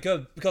when I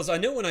go, because I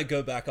know when I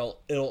go back,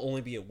 it'll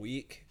only be a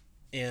week,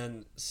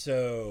 and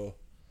so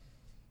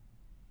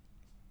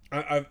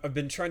I've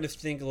been trying to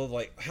think of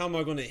like how am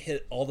I going to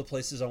hit all the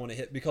places I want to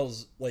hit,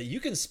 because like you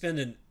can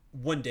spend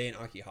 1 day in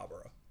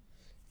Akihabara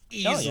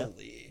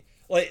easily.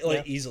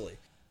 Easily.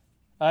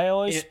 I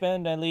always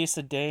spend at least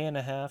a day and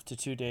a half to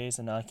 2 days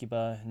in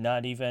Akiba,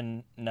 not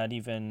even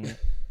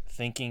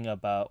thinking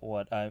about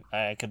what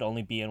I could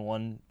only be in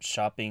one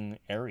shopping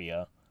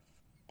area.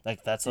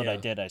 Like that's what I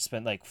did. I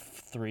spent like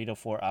 3 to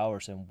 4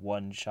 hours in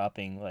one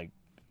shopping like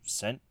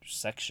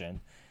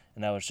section,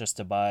 and that was just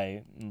to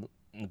buy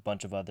a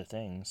bunch of other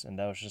things, and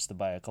that was just to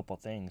buy a couple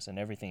things, and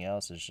everything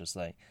else is just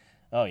like,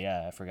 oh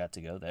yeah, I forgot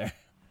to go there,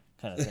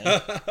 kind of thing.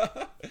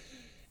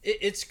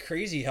 It's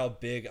crazy how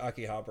big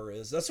Akihabara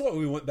is. That's why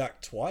we went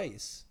back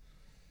twice.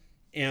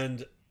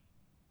 And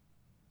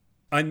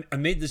I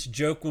made this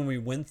joke when we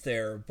went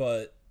there,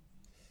 but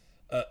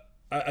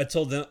I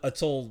told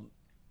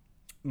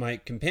my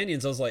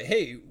companions, I was like,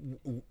 hey,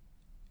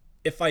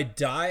 if I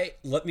die,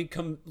 let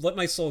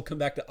my soul come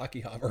back to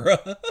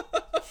Akihabara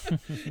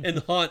and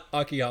haunt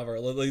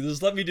Akihabara. Like,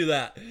 just let me do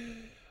that.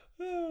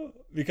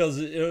 Because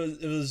it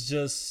was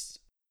just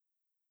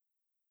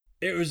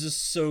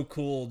so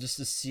cool just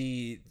to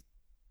see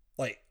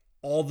like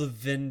all the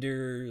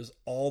vendors,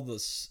 all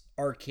the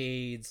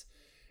arcades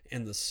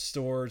and the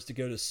stores. To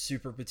go to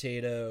Super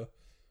Potato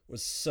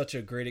was such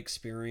a great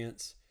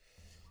experience.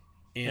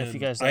 And if you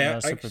guys don't know,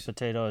 Super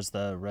Potato is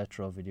the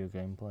retro video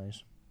game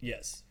place.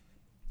 Yes.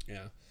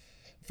 Yeah.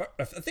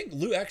 I think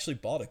Lou actually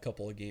bought a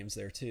couple of games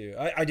there too.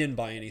 I didn't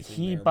buy anything.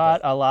 He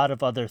bought a lot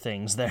of other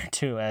things there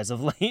too as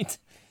of late.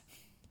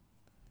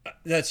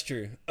 That's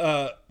true.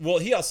 Well,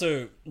 he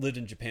also lived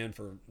in Japan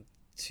for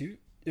 2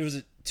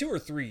 or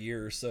 3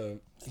 years,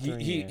 so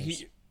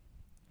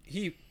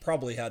he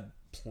probably had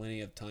plenty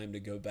of time to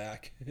go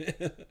back.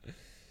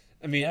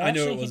 I mean, yeah, I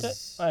know it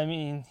was.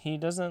 He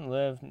doesn't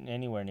live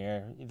anywhere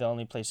near. The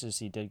only places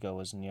he did go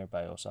was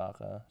nearby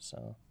Osaka.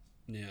 So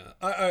yeah,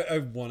 I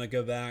want to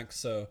go back.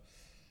 So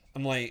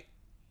I'm like,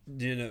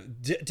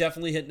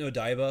 definitely hitting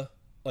Odaiba.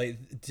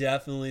 Like,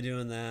 definitely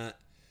doing that.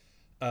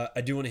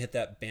 I do want to hit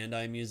that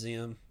Bandai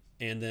Museum,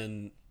 and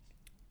then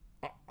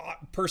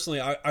personally,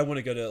 I want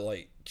to go to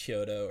like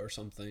Kyoto or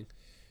something,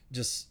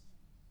 just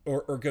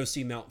or go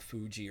see Mount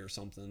Fuji or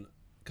something,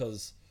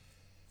 because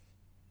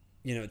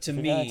to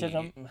me,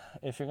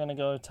 if you're gonna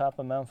go top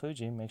of Mount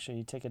Fuji, make sure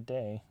you take a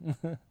day.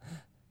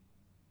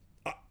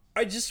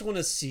 I just want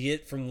to see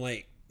it from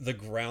like the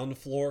ground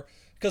floor,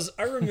 because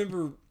I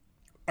remember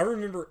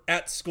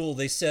at school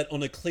they said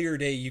on a clear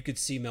day you could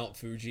see Mount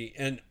Fuji,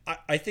 and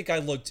I think I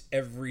looked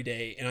every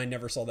day and I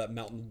never saw that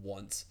mountain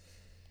once.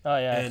 Oh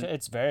yeah,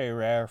 it's very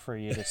rare for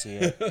you to see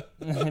it.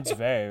 It's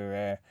very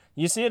rare.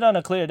 You see it on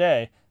a clear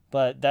day,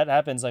 but that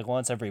happens like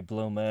once every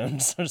blue moon,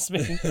 so to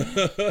speak.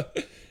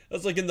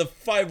 That's like in the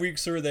 5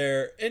 weeks we were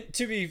there. And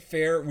to be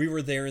fair, we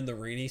were there in the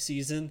rainy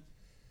season.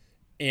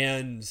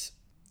 And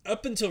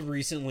up until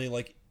recently,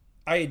 like,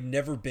 I had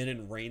never been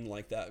in rain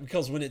like that.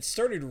 Because when it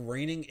started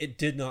raining, it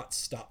did not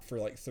stop for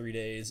like 3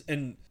 days.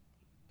 And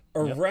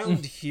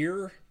around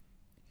here,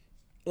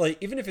 like,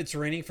 even if it's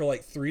raining for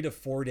like 3 to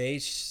 4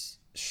 days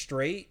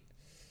straight,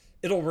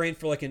 it'll rain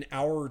for like an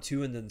hour or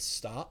two and then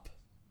stop.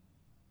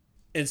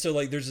 And so,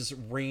 like, there's this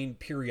rain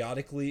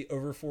periodically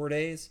over 4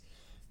 days.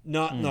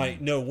 Not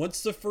night. No,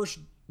 once the first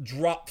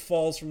drop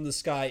falls from the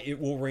sky, it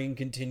will rain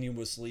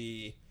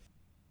continuously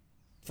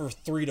for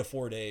 3 to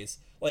 4 days.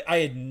 Like, I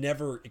had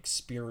never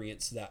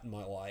experienced that in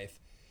my life.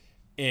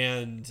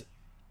 And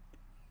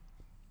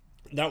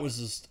that was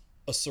just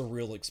a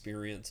surreal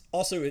experience.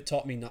 Also, it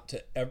taught me not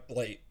to ever,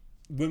 like,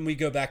 when we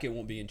go back, it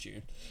won't be in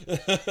June.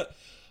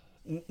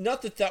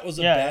 Not that that was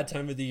a bad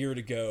time of the year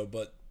to go,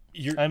 but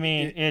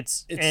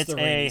it's the A,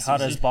 rainy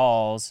hot as season.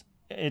 balls.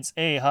 It's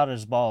A, hot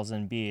as balls,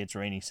 and B, it's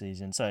rainy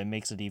season, so it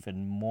makes it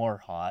even more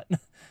hot.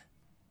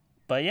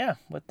 But yeah,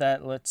 with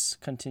that, let's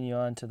continue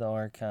on to the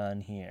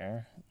Oricon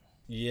here.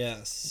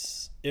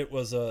 Yes, it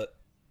was a.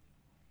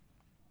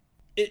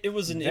 It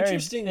was an Very-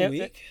 interesting it-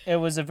 week. It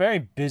was a very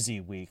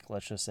busy week,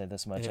 let's just say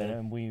this much. Yeah.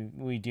 And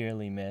we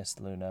dearly missed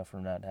Luna for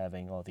not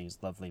having all these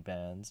lovely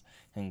bands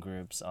and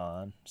groups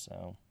on.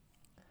 So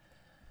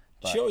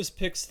She always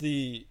picks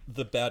the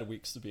bad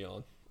weeks to be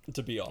on,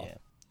 to be off. Yeah.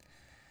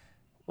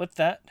 With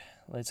that,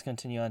 let's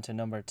continue on to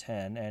number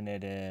 10, and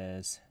it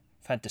is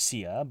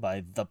Fantasia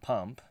by The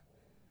Pump.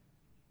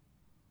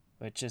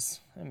 Which is,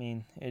 I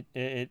mean,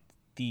 it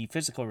the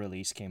physical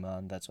release came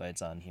on, that's why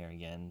it's on here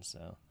again.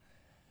 So,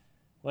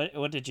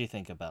 what did you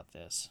think about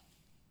this?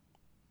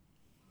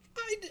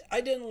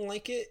 I didn't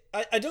like it.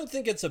 I don't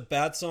think it's a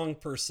bad song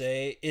per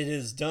se. It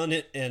is done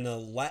it in a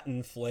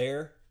Latin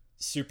flair,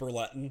 super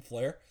Latin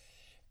flair.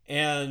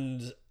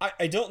 And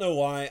I don't know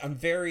why.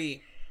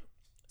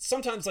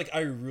 Sometimes, like, I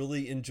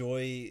really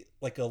enjoy,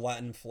 like, a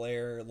Latin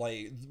flair.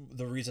 Like,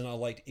 the reason I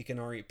liked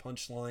Ikanari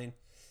Punchline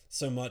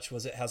so much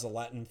was it has a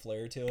Latin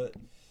flair to it.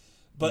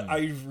 But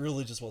I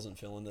really just wasn't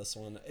feeling this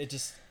one.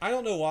 I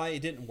don't know why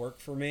it didn't work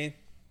for me.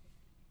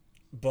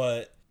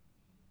 But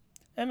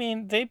I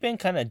mean, they've been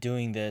kind of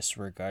doing this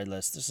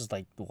regardless. This is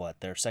like, what,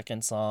 their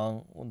second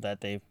song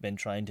that they've been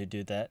trying to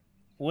do that,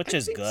 which I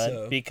is think good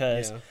so.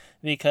 because Yeah.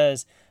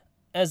 because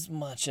as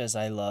much as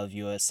I love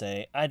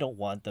USA, I don't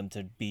want them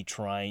to be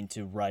trying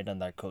to ride on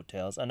their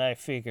coattails. And I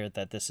figured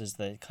that this is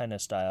the kind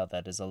of style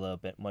that is a little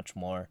bit much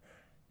more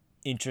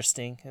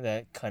interesting,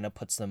 that kind of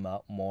puts them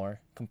out more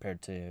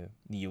compared to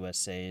the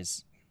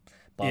USA's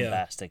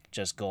bombastic,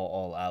 just go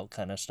all out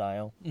kind of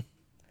style.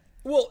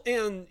 Well,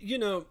 and,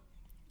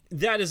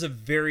 that is a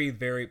very,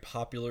 very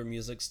popular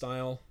music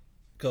style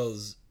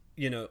because,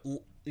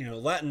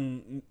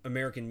 Latin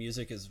American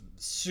music is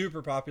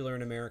super popular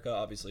in America.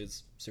 Obviously,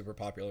 it's super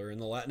popular in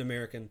the Latin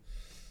American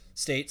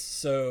states.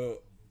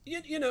 So,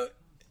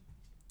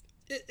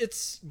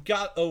 it's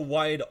got a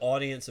wide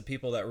audience of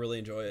people that really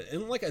enjoy it.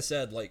 And like I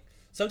said, like,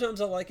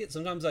 sometimes I like it,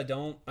 sometimes I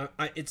don't.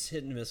 It's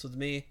hit and miss with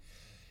me.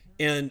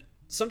 And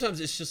sometimes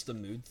it's just a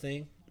mood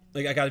thing.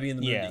 Like, I got to be in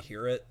the mood to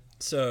hear it.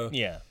 So,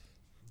 Yeah.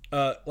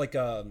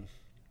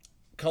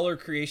 Color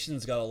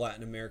Creation's got a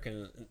Latin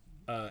American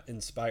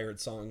inspired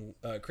song,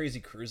 Crazy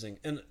Cruising,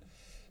 and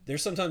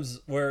there's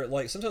sometimes where,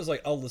 like,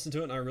 I'll listen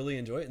to it and I really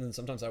enjoy it, and then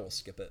sometimes I will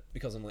skip it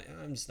because I'm like,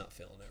 I'm just not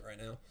feeling it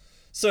right now.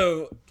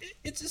 So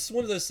it's just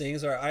one of those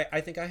things where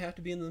I think I have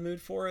to be in the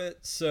mood for it.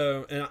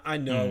 So, and I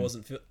know I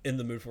wasn't in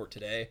the mood for it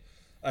today.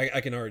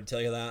 I can already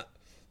tell you that,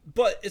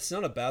 but it's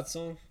not a bad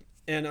song,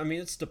 and I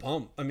mean, it's The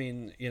Pump. I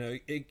mean,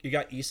 you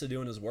got Issa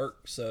doing his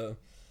work, so.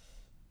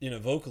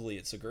 Vocally,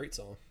 it's a great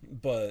song,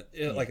 but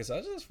like I said,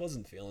 I just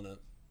wasn't feeling it.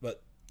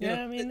 But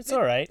I mean, it's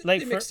all right.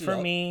 Like, mixed it for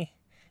up. me,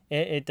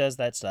 it does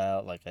that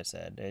style. Like I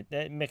said,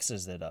 it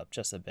mixes it up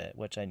just a bit,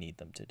 which I need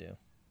them to do.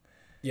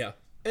 Yeah,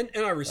 and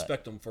I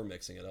respect them for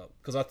mixing it up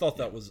because I thought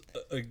that was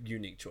a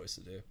unique choice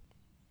to do.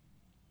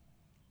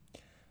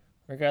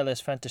 Regardless,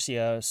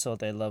 Fantasia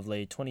sold a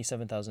lovely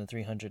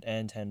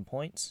 27,310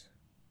 points.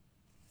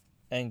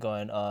 And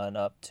going on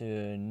up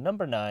to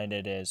number 9,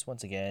 it is,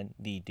 once again,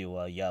 the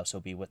duo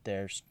Yasobi with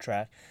their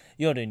track,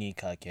 Yoru ni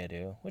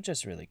Kakeru, which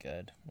is really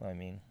good. I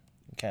mean,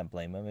 you can't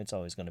blame them. It's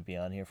always going to be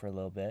on here for a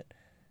little bit.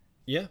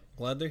 Yeah,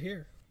 glad they're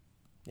here.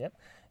 Yep.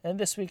 And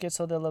this week it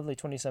sold a lovely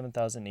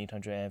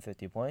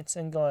 27,850 points.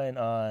 And going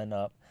on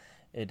up,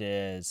 it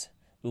is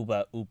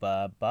Uba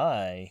Uba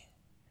by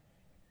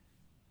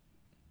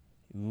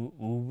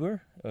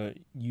Uber or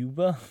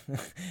Yuba.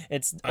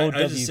 It's I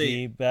just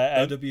say OWV,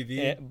 but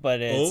OWV,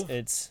 but Ov?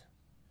 it's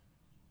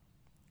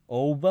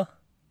Oba.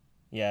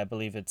 Yeah, I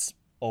believe it's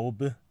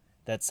Ob.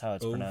 That's how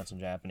it's Ov. pronounced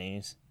in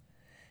Japanese.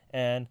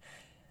 And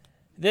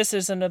this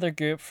is another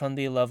group from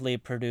the lovely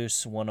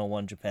Produce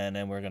 101 Japan,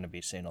 and we're going to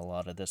be seeing a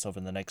lot of this over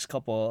the next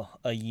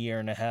a year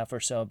and a half or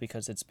so,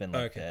 because it's been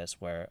like this,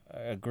 where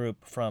a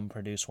group from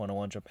Produce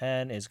 101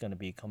 Japan is going to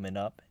be coming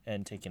up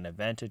and taking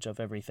advantage of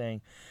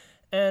everything.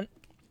 And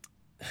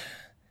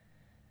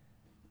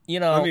You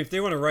know, I mean, if they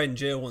want to ride in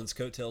JO1's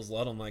coattails,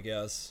 let them, I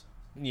guess.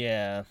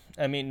 yeah.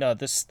 I mean, no,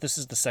 this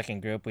is the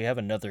second group. We have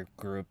another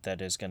group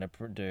that is going to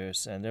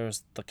produce, and there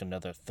was like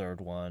another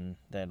third one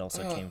that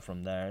also came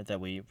from there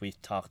that we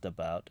talked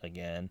about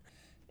again.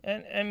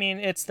 And I mean,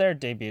 it's their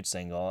debut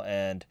single,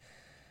 and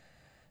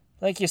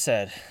like you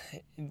said,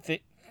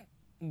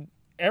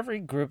 every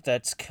group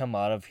that's come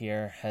out of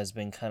here has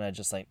been kind of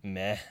just like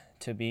meh,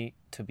 to be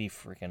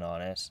freaking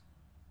honest,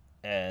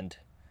 and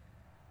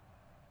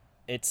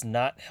it's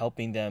not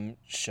helping them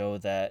show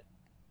that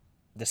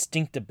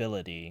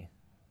distinctability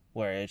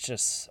where it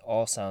just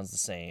all sounds the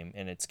same,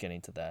 and it's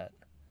getting to that,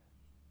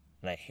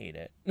 and I hate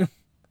it.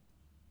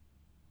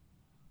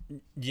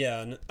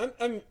 Yeah,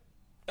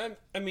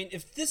 I mean,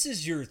 if this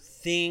is your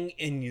thing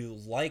and you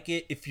like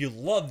it, if you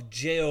love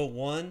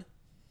JO1,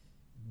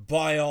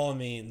 by all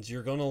means,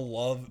 you're gonna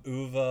love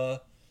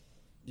Uva.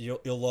 You'll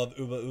love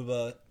Uba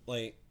Uba.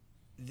 Like,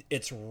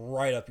 it's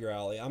right up your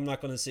alley. I'm not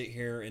gonna sit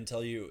here and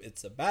tell you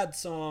it's a bad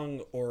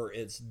song or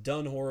it's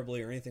done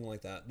horribly or anything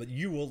like that, but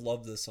you will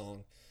love this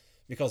song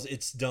because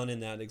it's done in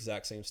that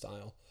exact same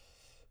style.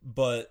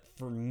 But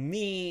for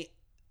me,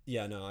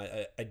 yeah, no,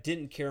 I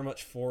didn't care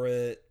much for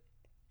it.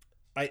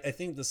 I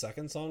think the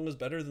second song was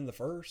better than the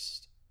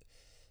first,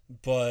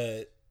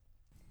 but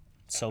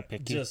So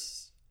picky.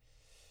 just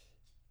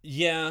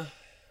yeah,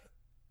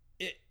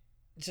 it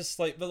just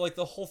like but like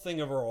the whole thing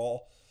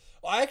overall.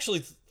 I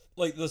actually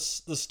like the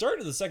start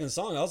of the second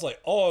song. I was like,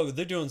 oh,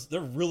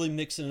 they're really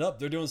mixing it up.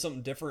 They're doing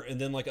something different,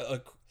 and then like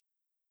a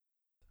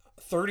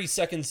 30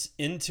 seconds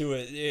into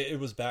it, it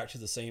was back to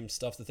the same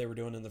stuff that they were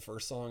doing in the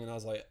first song, and I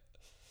was like,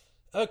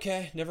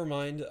 okay, never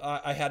mind.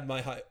 I had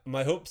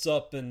my hopes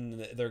up,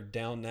 and they're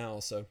down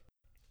now. So,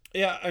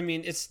 yeah, I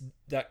mean, it's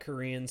that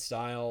Korean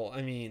style.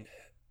 I mean,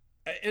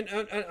 and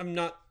I'm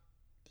not.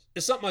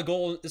 It's not my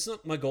goal. It's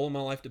not my goal in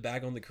my life to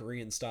bag on the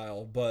Korean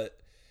style, but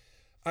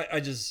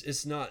I just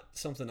it's not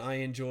something I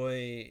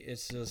enjoy.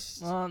 It's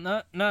just Well,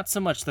 not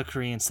so much the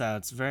Korean style.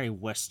 It's very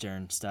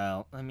Western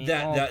style. I mean,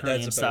 that all that's Korean a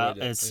better style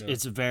way to, is yeah.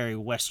 it's very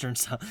Western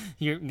style.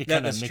 You're kind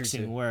That's of true, too.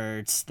 mixing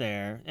words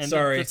there, and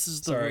Sorry, this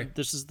sorry.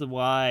 is the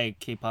why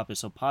K-pop is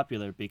so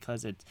popular,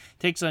 because it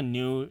takes a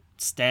new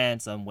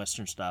stance on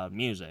Western style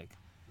music.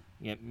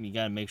 You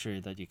gotta make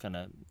sure that you kind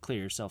of clear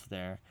yourself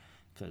there,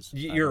 because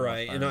You're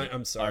right, and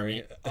I'm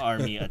sorry.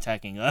 Army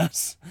attacking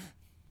us.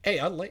 Hey,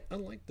 I like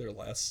their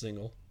last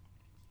single,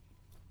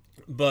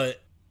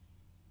 but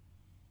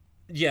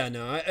yeah,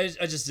 no, I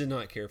just did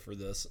not care for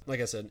this. Like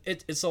I said,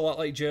 it's a lot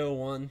like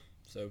JO1.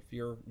 So if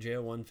you're a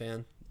JO1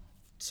 fan,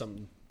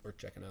 something worth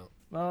checking out.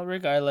 Well,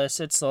 regardless,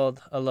 it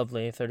sold a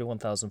lovely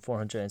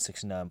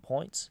 31,469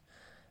 points.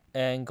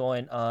 And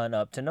going on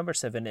up to number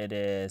 7, it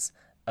is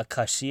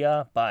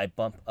Acacia by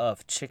Bump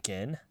of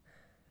Chicken.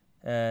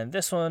 And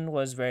this one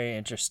was very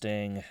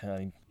interesting.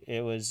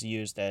 It was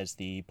used as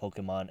the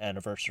Pokemon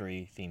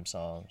anniversary theme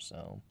song,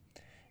 so,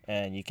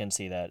 and you can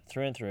see that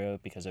through and through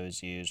because it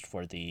was used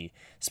for the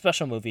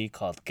special movie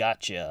called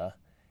Gotcha.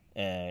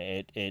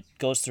 And it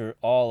goes through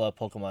all of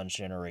Pokemon's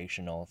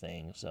generational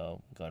things,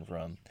 so going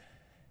from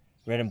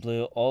Red and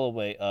Blue all the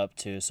way up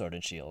to Sword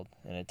and Shield,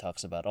 and it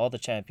talks about all the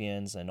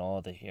champions and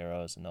all the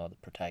heroes and all the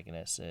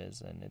protagonists,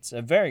 and it's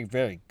a very,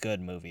 very good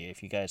movie.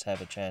 If you guys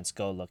have a chance,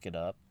 go look it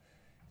up.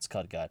 It's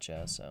called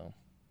Gotcha. So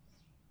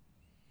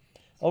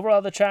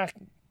overall, the track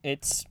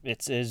it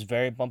is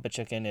very Bump of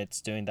Chicken.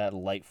 It's doing that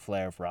light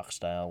flare of rock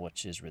style,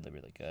 which is really,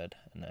 really good,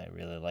 and I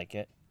really like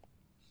it.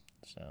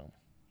 So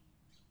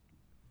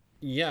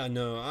Yeah,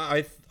 no,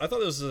 I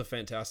thought this was a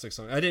fantastic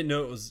song. I didn't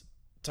know it was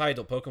tied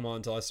to Pokemon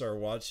until I started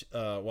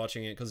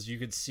watching it, because you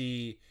could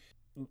see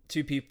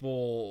two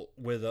people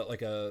with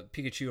like a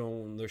Pikachu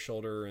on their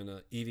shoulder and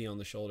a Eevee on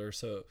the shoulder,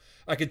 so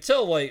I could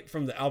tell like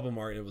from the album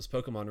art it was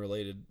Pokemon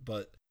related.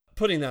 But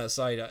putting that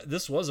aside,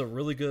 this was a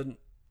really good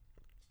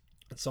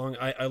song.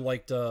 I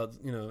liked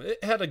it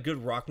had a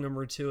good rock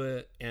number to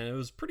it, and it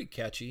was pretty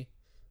catchy,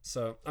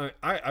 so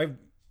I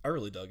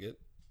really dug it.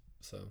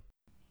 So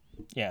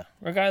yeah,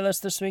 regardless,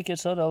 this week it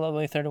sold a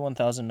lovely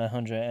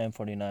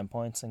 31,949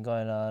 points, and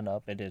going on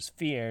up, it is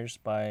Fears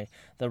by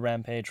The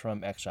Rampage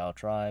from Exile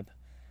Tribe.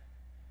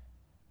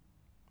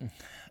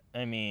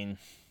 I mean,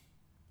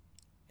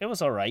 it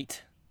was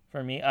alright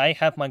for me. I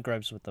have my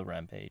gripes with The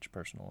Rampage,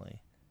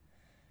 personally.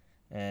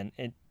 And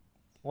it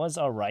was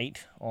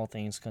alright, all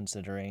things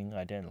considering.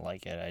 I didn't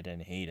like it, I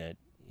didn't hate it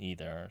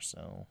either,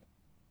 so.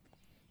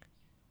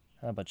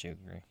 How about you,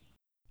 agree?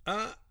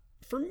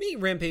 For me,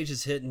 Rampage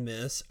is hit and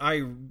miss.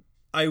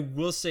 I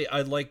will say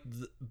I like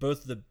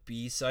both the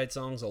B-side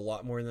songs a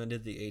lot more than I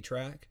did the A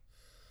track,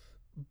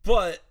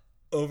 but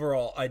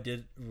overall I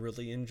did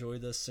really enjoy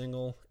this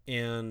single,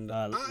 and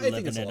I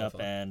think it's a Living It lot of Up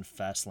fun. and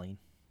Fastlane.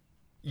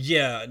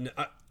 Yeah,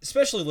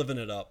 especially Living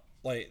It Up.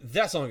 Like,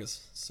 that song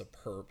is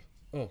superb.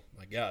 Oh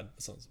my god,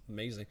 that sounds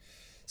amazing.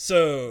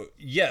 So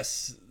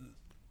yes,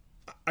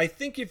 I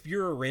think if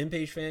you're a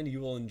Rampage fan, you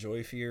will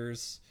enjoy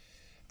Fears.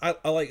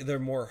 I like their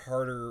more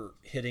harder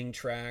hitting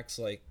tracks,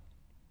 like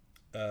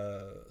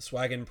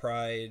Swag and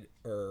Pride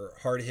or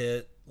Hard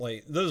Hit.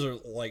 Like, those are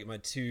like my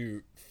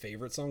two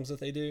favorite songs that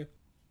they do.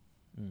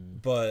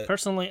 But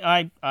Personally,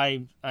 I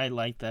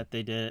like that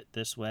they did it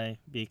this way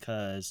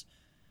because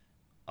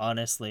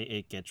honestly,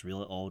 it gets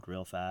real old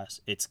real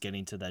fast. It's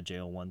getting to that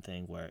JO1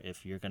 thing where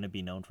if you're going to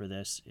be known for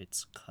this,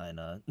 it's kind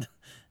of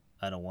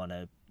I don't want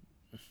to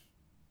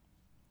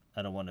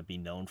be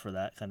known for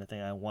that kind of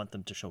thing. I want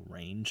them to show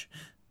range.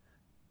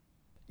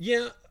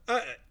 yeah,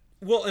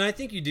 well, and I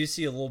think you do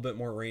see a little bit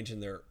more range in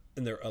their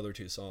other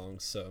two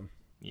songs. So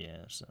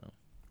Yeah, so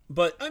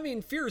but I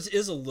mean, Fears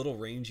is a little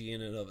rangy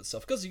in and of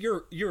itself because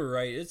you're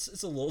right.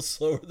 It's a little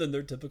slower than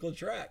their typical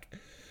track.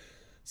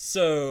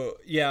 So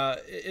yeah,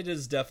 it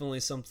is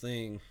definitely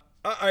something.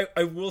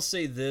 I will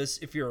say this: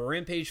 if you're a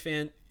Rampage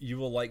fan, you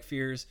will like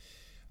Fears.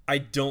 I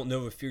don't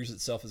know if Fears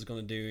itself is going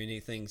to do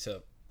anything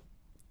to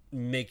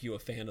make you a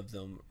fan of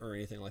them or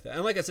anything like that.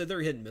 And like I said,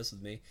 they're hit and miss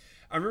with me.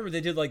 I remember they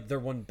did like their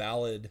one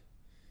ballad,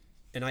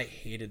 and I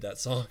hated that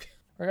song.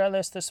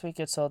 regardless, this week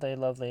it sold a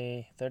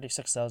lovely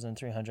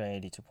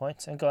 36,382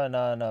 points. And going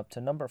on up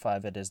to number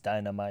 5, it is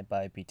Dynamite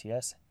by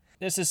BTS.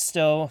 This is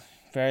still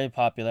very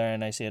popular,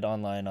 and I see it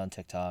online on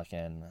TikTok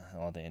and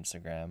all the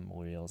Instagram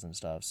reels and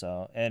stuff.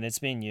 So, and it's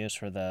being used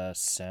for the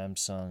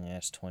Samsung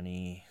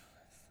S20,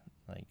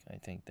 like I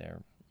think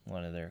they're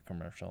one of their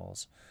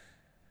commercials.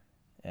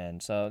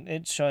 And so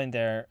it's showing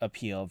their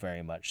appeal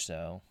very much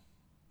so.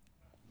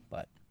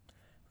 But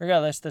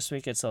regardless, this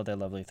week it sold a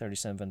lovely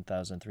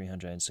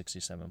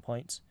 37,367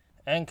 points.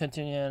 And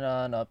continuing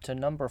on up to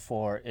number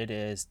 4, it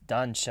is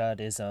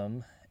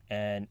Danshadism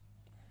and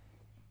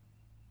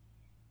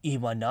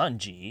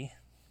Iwananji.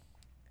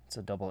 It's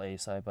a double A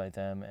side by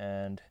them,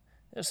 and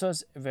this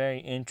was very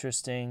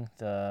interesting.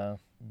 The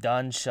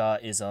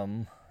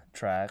Danshaism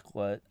track,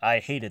 I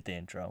hated the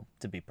intro,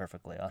 to be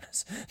perfectly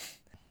honest.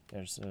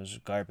 It was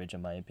garbage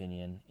in my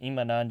opinion.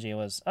 Imananji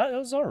was it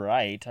was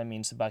alright. I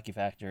mean, Sabaki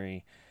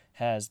Factory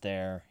has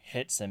their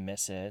hits and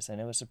misses, and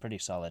it was a pretty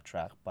solid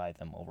track by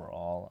them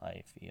overall,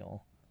 I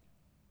feel.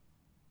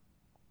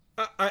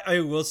 I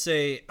will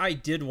say I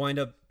did wind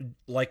up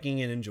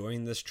liking and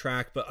enjoying this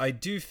track, but I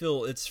do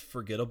feel it's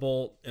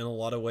forgettable in a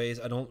lot of ways.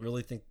 I don't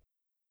really think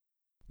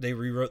they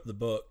rewrote the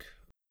book.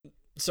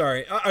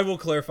 Sorry, I will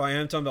clarify. I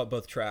am talking about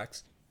both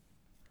tracks.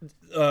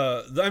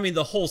 I mean,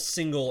 the whole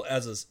single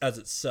as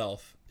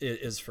itself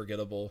is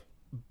forgettable,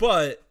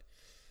 but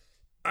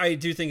I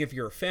do think if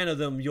you're a fan of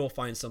them, you'll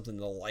find something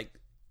to like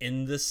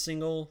in this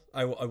single.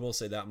 I will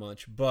say that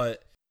much.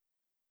 But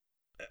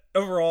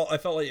overall, I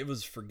felt like it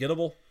was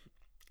forgettable.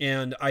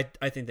 And I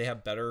think they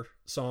have better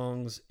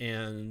songs,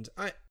 and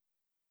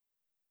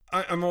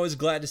I'm always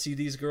glad to see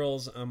these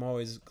girls. I'm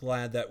always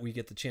glad that we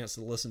get the chance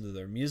to listen to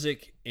their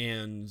music,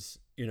 and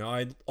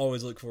I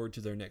always look forward to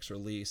their next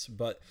release.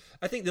 But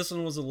I think this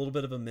one was a little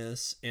bit of a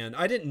miss, and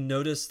I didn't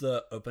notice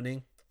the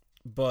opening,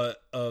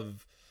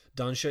 of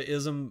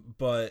Danshaism,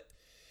 but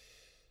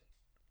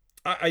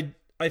I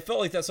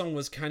felt like that song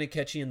was kind of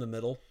catchy in the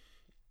middle.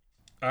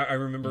 I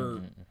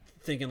remember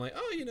thinking like,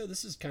 oh,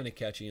 this is kind of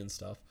catchy and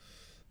stuff.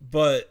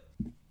 But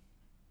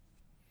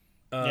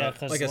yeah,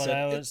 because like I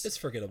said, it's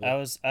forgettable. I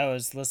was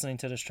listening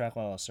to this track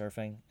while I was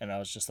surfing, and I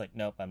was just like,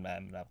 nope, I'm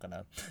not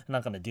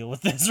gonna deal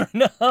with this right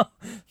now.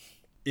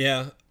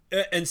 Yeah,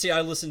 and see,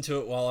 I listened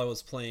to it while I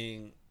was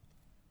playing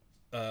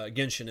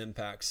Genshin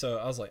Impact, so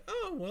I was like,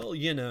 oh well,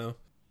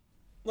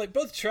 like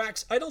both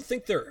tracks, I don't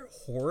think they're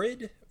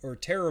horrid or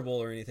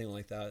terrible or anything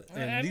like that.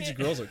 And these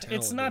girls are talented.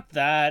 It's not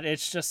that.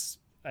 It's just.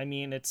 I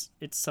mean, it's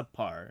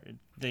subpar.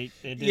 It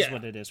is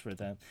what it is for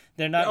them.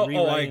 They're not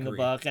rewriting the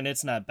book, and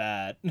it's not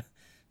bad.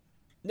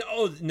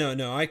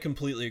 No. I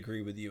completely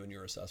agree with you in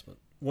your assessment.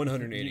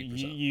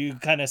 180%. You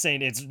kind of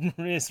saying it's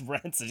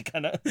rancid,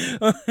 kind of.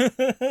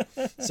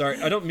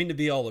 Sorry, I don't mean to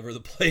be all over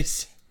the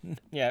place.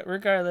 Yeah,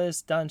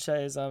 regardless,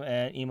 Danshaism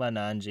and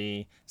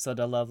Imananji so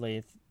the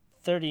lovely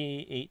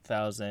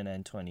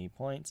 38,020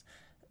 points.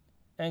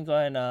 And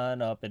going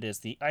on up, it is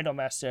the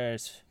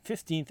Idolmaster's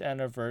 15th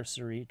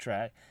anniversary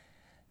track,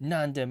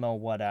 Nandemo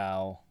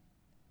Wadao.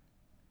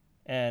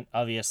 And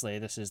obviously,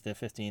 this is the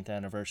 15th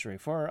anniversary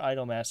for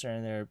Idolmaster,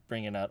 and they're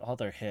bringing out all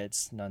their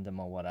hits,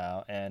 Nandemo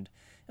Wadao. And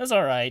it's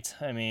alright.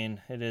 I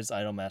mean, it is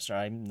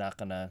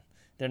Idolmaster.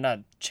 They're not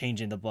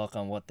changing the book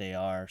on what they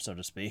are, so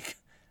to speak.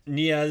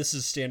 Yeah, this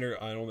is standard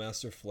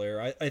Idolmaster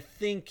flair. I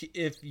think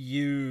if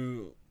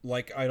you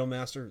like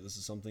Idolmaster, this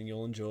is something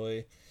you'll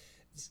enjoy.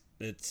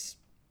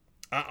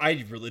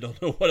 I really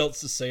don't know what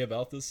else to say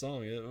about this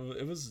song.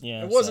 It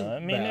wasn't. I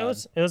mean, bad.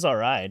 it was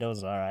alright. It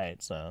was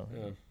alright. So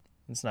yeah.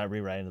 It's not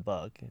rewriting the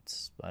book.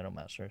 It's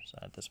Idolmaster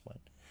at this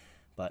point.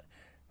 But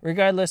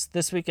regardless,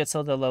 this week it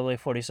sold a lovely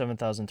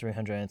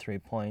 47,303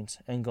 points,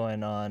 and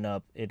going on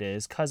up, it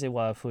is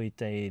Kazewa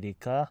Fuite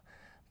Rika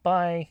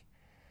by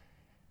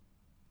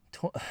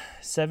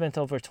 7th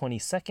over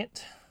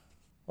 22nd.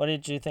 What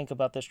did you think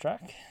about this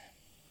track?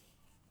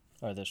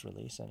 Or this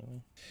release,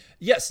 anyway.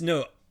 Yes,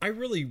 no, I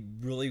really,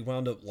 really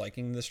wound up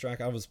liking this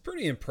track. I was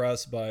pretty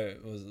impressed by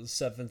it was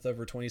 7th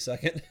over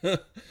 22nd.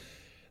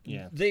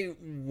 Yeah. I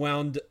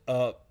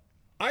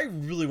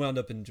really wound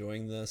up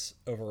enjoying this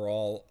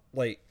overall.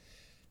 Like,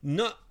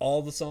 not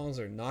all the songs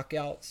are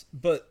knockouts,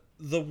 but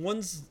the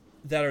ones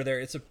that are there.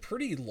 It's a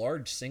pretty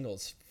large single.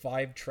 It's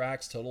 5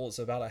 tracks total. It's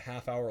about a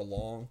half hour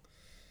long.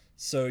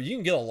 So you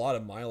can get a lot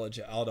of mileage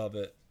out of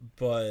it.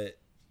 But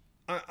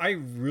I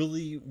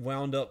really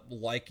wound up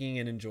liking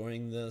and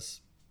enjoying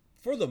this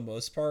for the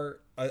most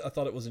part. I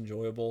thought it was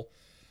enjoyable.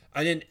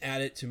 I didn't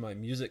add it to my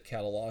music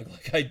catalog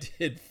like I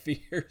did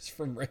Fears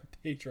from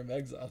Rampage from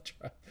Exile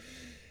Tribe.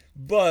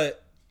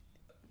 But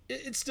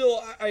it's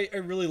still, I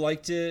really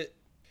liked it.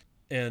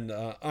 And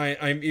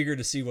I'm eager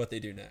to see what they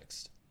do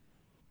next.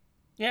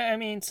 Yeah, I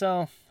mean,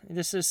 so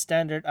this is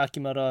standard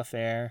Akimoto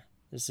affair.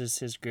 This is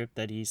his group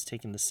that he's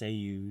taking the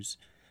seiyus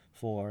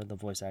for the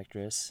voice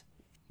actress.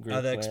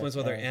 That explains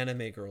why they're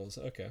anime girls.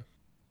 Okay.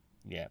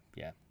 Yeah.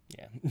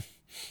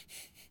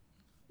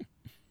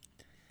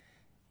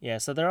 Yeah,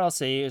 so they're all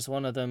seiyus.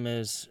 One of them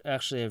is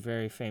actually a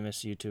very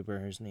famous YouTuber.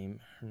 Her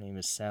name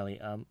is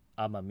Sally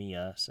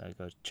Amamiya. So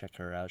go check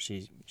her out.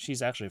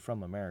 She's actually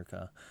from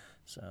America.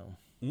 So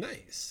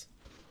nice.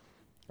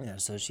 Yeah,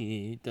 so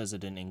she does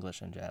it in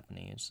English and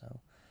Japanese.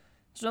 So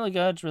it's really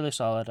good. It's really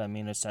solid. I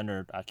mean, it's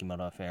standard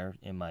Akimoto affair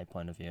in my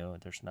point of view.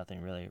 There's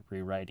nothing really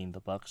rewriting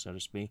the book, so to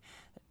speak.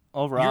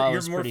 Overall,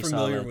 you're more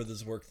familiar solid with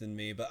his work than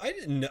me, but I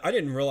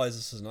didn't realize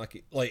this was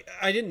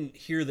I didn't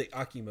hear the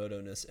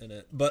Akimoto-ness in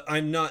it, but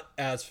I'm not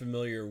as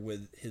familiar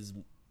with his.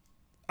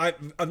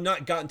 I've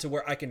not gotten to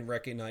where I can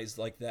recognize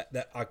like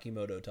that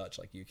Akimoto touch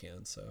like you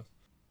can. So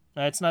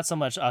it's not so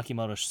much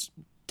Akimoto's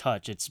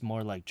touch; it's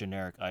more like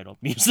generic idol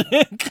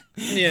music.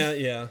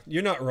 Yeah,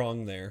 you're not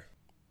wrong there.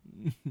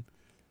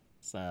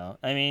 So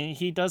I mean,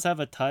 he does have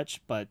a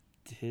touch, but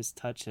his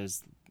touch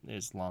is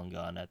long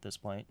gone at this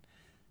point.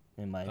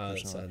 In my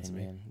personal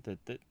opinion,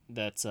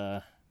 that's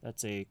a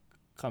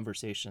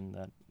conversation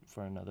that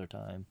for another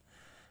time.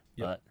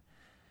 Yep. But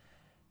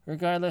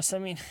regardless, I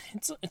mean,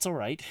 it's all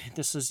right.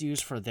 This is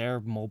used for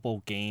their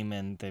mobile game,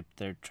 and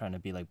they're trying to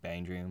be like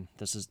Bang Dream.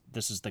 This is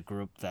the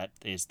group that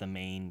is the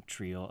main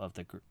trio of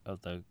the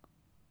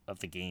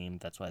game.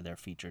 That's why they're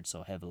featured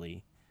so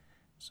heavily.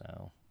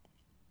 So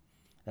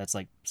that's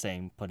like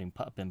saying putting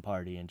Pop in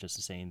Party and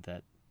just saying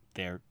that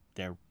they're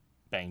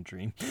Bang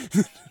Dream.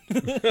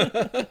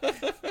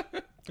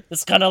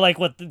 It's kind of like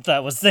what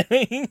that was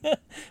saying.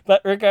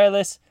 But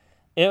regardless,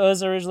 it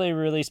was originally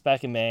released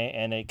back in May,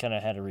 and it kind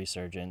of had a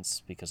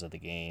resurgence because of the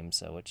game,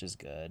 so which is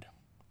good.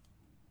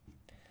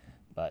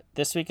 But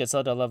this week it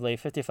sold a lovely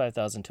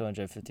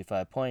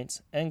 55,255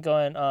 points, and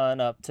going on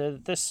up to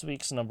this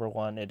week's number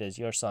one, it is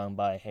Your Song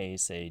by Hey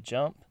Say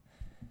Jump.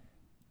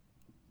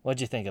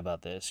 What'd you think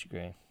about this,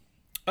 Gray?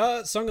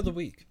 Song of the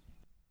week.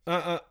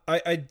 I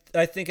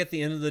think at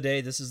the end of the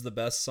day, this is the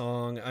best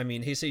song. I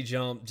mean, Hey Say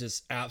Jump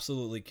just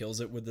absolutely kills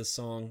it with this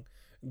song.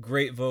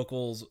 Great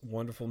vocals,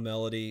 wonderful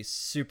melody,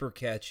 super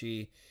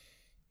catchy,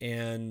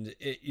 and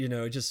it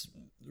just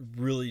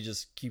really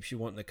just keeps you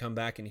wanting to come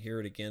back and hear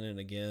it again and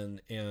again.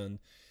 And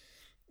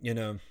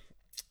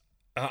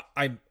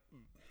I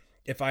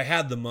if I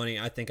had the money,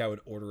 I think I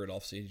would order it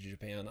off CD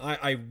Japan.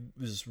 I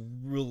just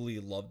really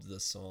loved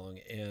this song,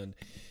 and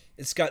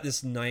it's got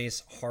this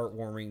nice,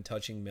 heartwarming,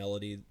 touching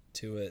melody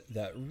to it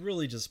that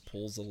really just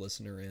pulls the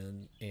listener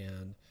in,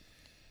 and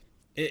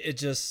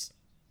it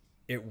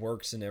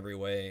works in every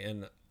way.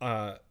 And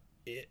like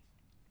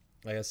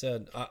I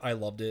said, I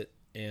loved it,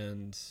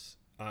 and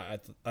I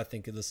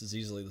think this is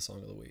easily the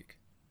song of the week.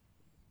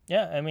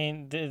 Yeah, I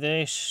mean,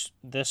 this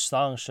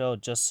song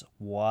showed just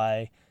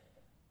why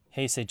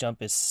Hey Say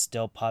Jump is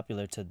still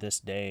popular to this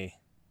day.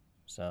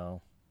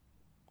 So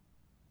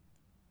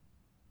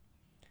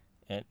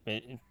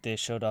they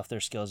showed off their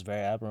skills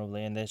very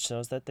admirably, and it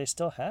shows that they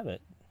still have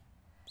it.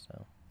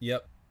 So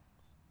yep.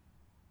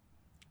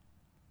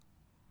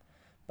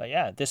 But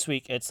yeah, this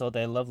week it sold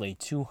a lovely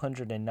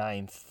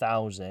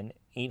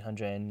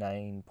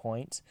 209,809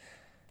 points,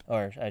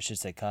 or I should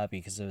say copy,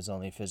 because it was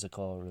only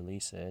physical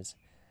releases.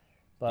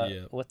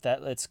 But with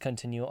that, let's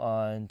continue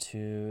on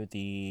to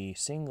the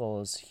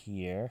singles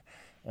here,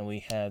 and we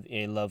have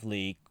a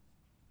lovely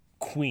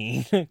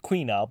Queen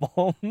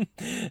album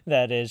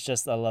that is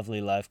just a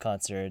lovely live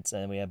concerts,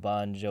 and we have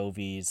Bon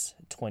Jovi's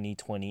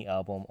 2020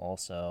 album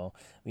also.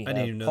 I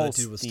didn't even know that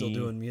dude was still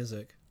doing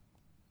music.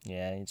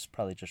 Yeah, it's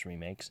probably just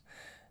remakes.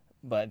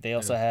 But they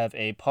also have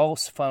a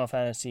Pulse Final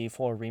Fantasy IV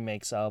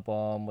Remakes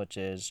album, which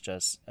is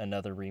just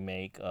another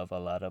remake of a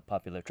lot of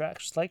popular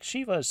tracks, like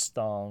Shiva's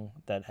song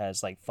that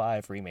has like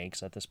 5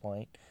 remakes at this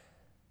point.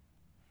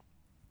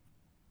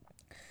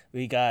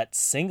 We got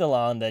Sing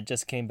Along that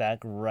just came back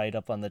right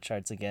up on the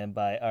charts again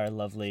by our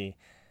lovely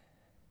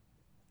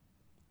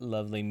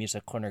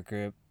music corner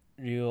group,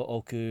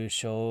 Ryu-Oku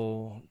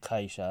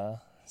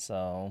Shoukaisha.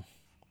 So,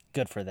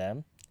 good for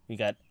them. We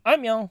got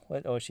Aimyon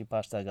with Oshi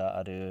Pasta ga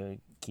Aru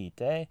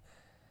Kite.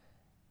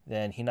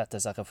 Then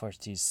Hinatazaka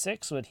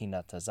 46 with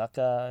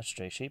Hinatazaka.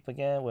 Stray Sheep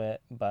again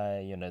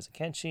by Yonezu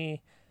Kenshi.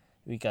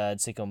 We got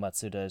Seiko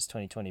Matsuda's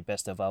 2020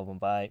 Best of Album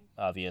by,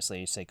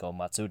 obviously, Seiko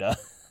Matsuda.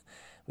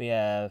 We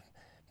have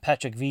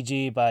Patrick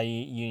VG by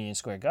Union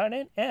Square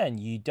Garden,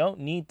 and You Don't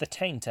Need the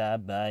Tank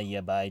Top by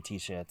You Buy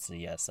T-Shirts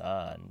Yes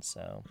On.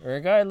 So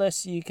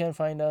regardless, you can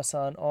find us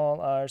on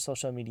all our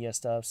social media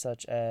stuff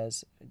such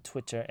as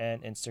Twitter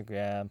and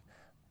Instagram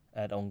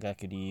at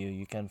ongakuryu.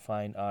 You can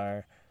find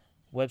our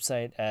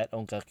website at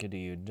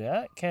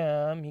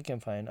ongakuryu.com. You can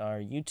find our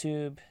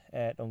YouTube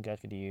at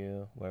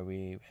ongakuryu, where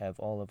we have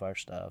all of our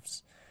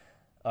stuffs,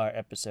 our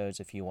episodes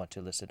if you want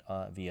to listen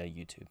via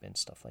YouTube and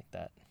stuff like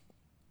that.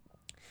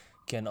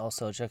 You can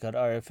also check out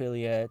our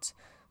affiliate,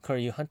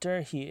 Koryu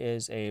Hunter. He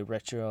is a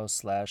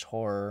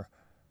retro/horror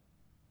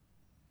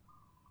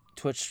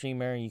Twitch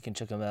streamer. You can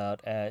check him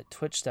out at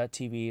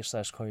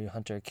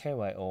twitch.tv/KoryuHunter,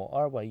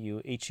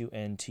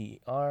 KYORYUHUNTR.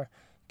 You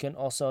can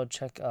also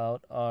check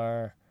out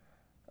our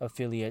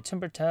affiliate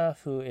Timbertaff,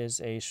 who is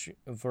a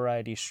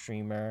variety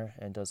streamer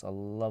and does a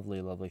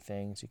lovely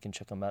things. You can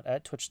check him out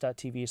at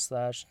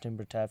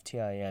twitch.tv/Timbertaff,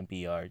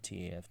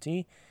 TIMBRTAFT.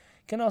 You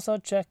can also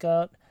check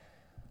out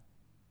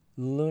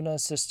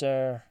Luna's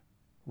sister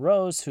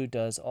Rose, who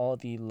does all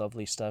the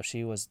lovely stuff.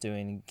 She was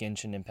doing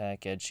Genshin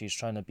Impact, and she's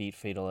trying to beat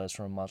Fatalist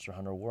from Monster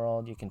Hunter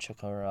World. You can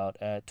check her out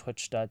at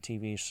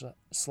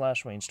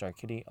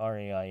twitch.tv/RainstarKitty,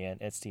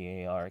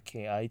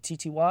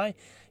 RAINSTARKITTY.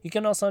 You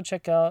can also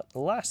check out,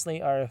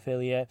 lastly, our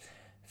affiliate,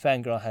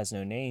 Fangirl Has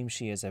No Name.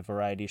 She is a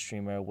variety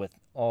streamer with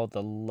all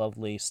the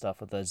lovely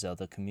stuff of the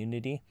Zelda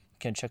community. You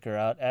can check her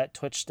out at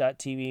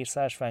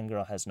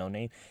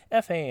twitch.tv/fangirlhasnoname,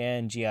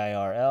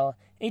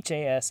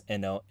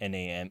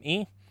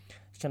 FANGIRLHASNONAME.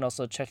 You can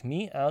also check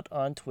me out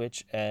on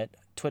Twitch at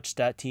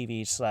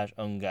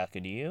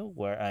twitch.tv/ongakuryu,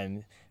 where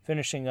I'm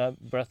finishing up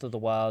Breath of the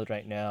Wild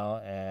right now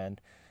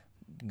and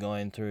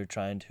going through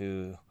trying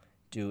to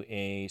do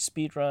a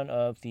speedrun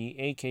of the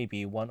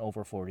AKB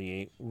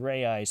 1/48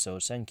 Rei Iso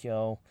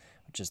Senkyo,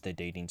 which is the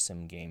dating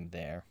sim game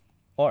there.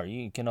 Or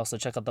you can also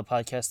check out the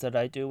podcast that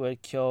I do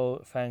with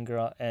Kyo,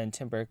 Fangirl, and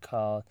Timber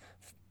called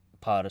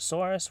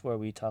Podosaurus, where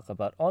we talk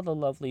about all the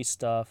lovely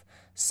stuff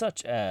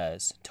such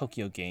as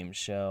Tokyo Game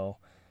Show,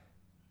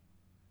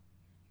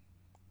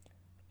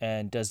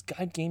 and does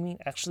guide gaming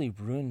actually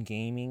ruin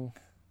gaming,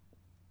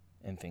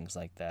 and things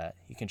like that.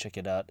 You can check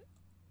it out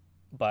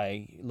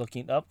by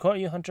looking up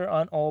Koryu Hunter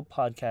on all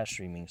podcast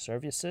streaming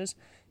services.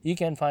 You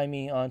can find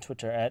me on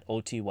Twitter at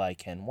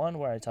OTYKen1,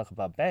 where I talk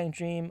about Bang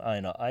Dream,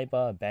 Aino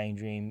Aiba, Bang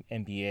Dream,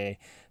 NBA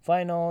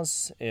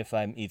Finals, if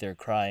I'm either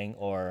crying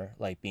or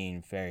like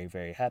being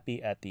very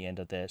happy at the end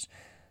of this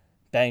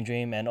Bang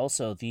Dream, and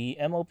also the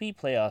MLB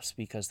playoffs,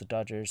 because the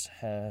Dodgers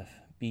have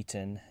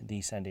beaten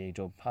the San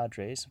Diego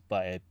Padres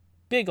by a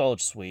big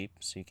old sweep.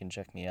 So you can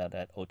check me out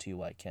at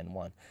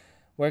OTYKen1.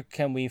 Where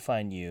can we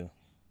find you,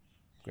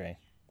 Gray?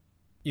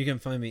 You can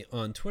find me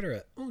on Twitter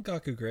at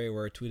OngakуGray,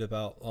 where I tweet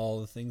about all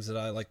the things that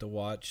I like to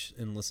watch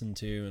and listen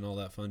to and all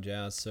that fun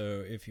jazz.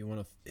 So if you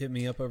want to hit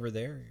me up over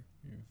there,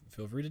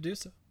 feel free to do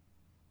so.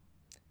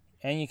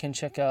 And you can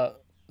check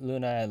out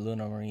Luna at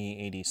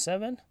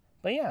LunaMarie87.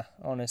 But yeah,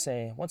 I want to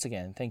say once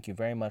again, thank you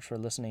very much for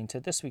listening to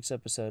this week's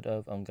episode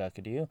of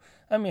Ongakuryu.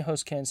 I'm your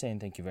host, Ken, saying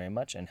thank you very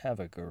much and have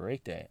a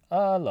great day.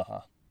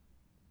 Aloha.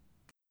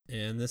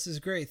 And this is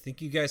great. Thank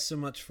you guys so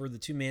much for the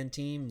two-man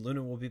team.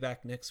 Luna will be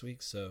back next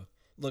week, so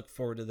look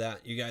forward to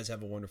that. You guys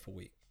have a wonderful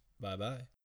week. Bye-bye.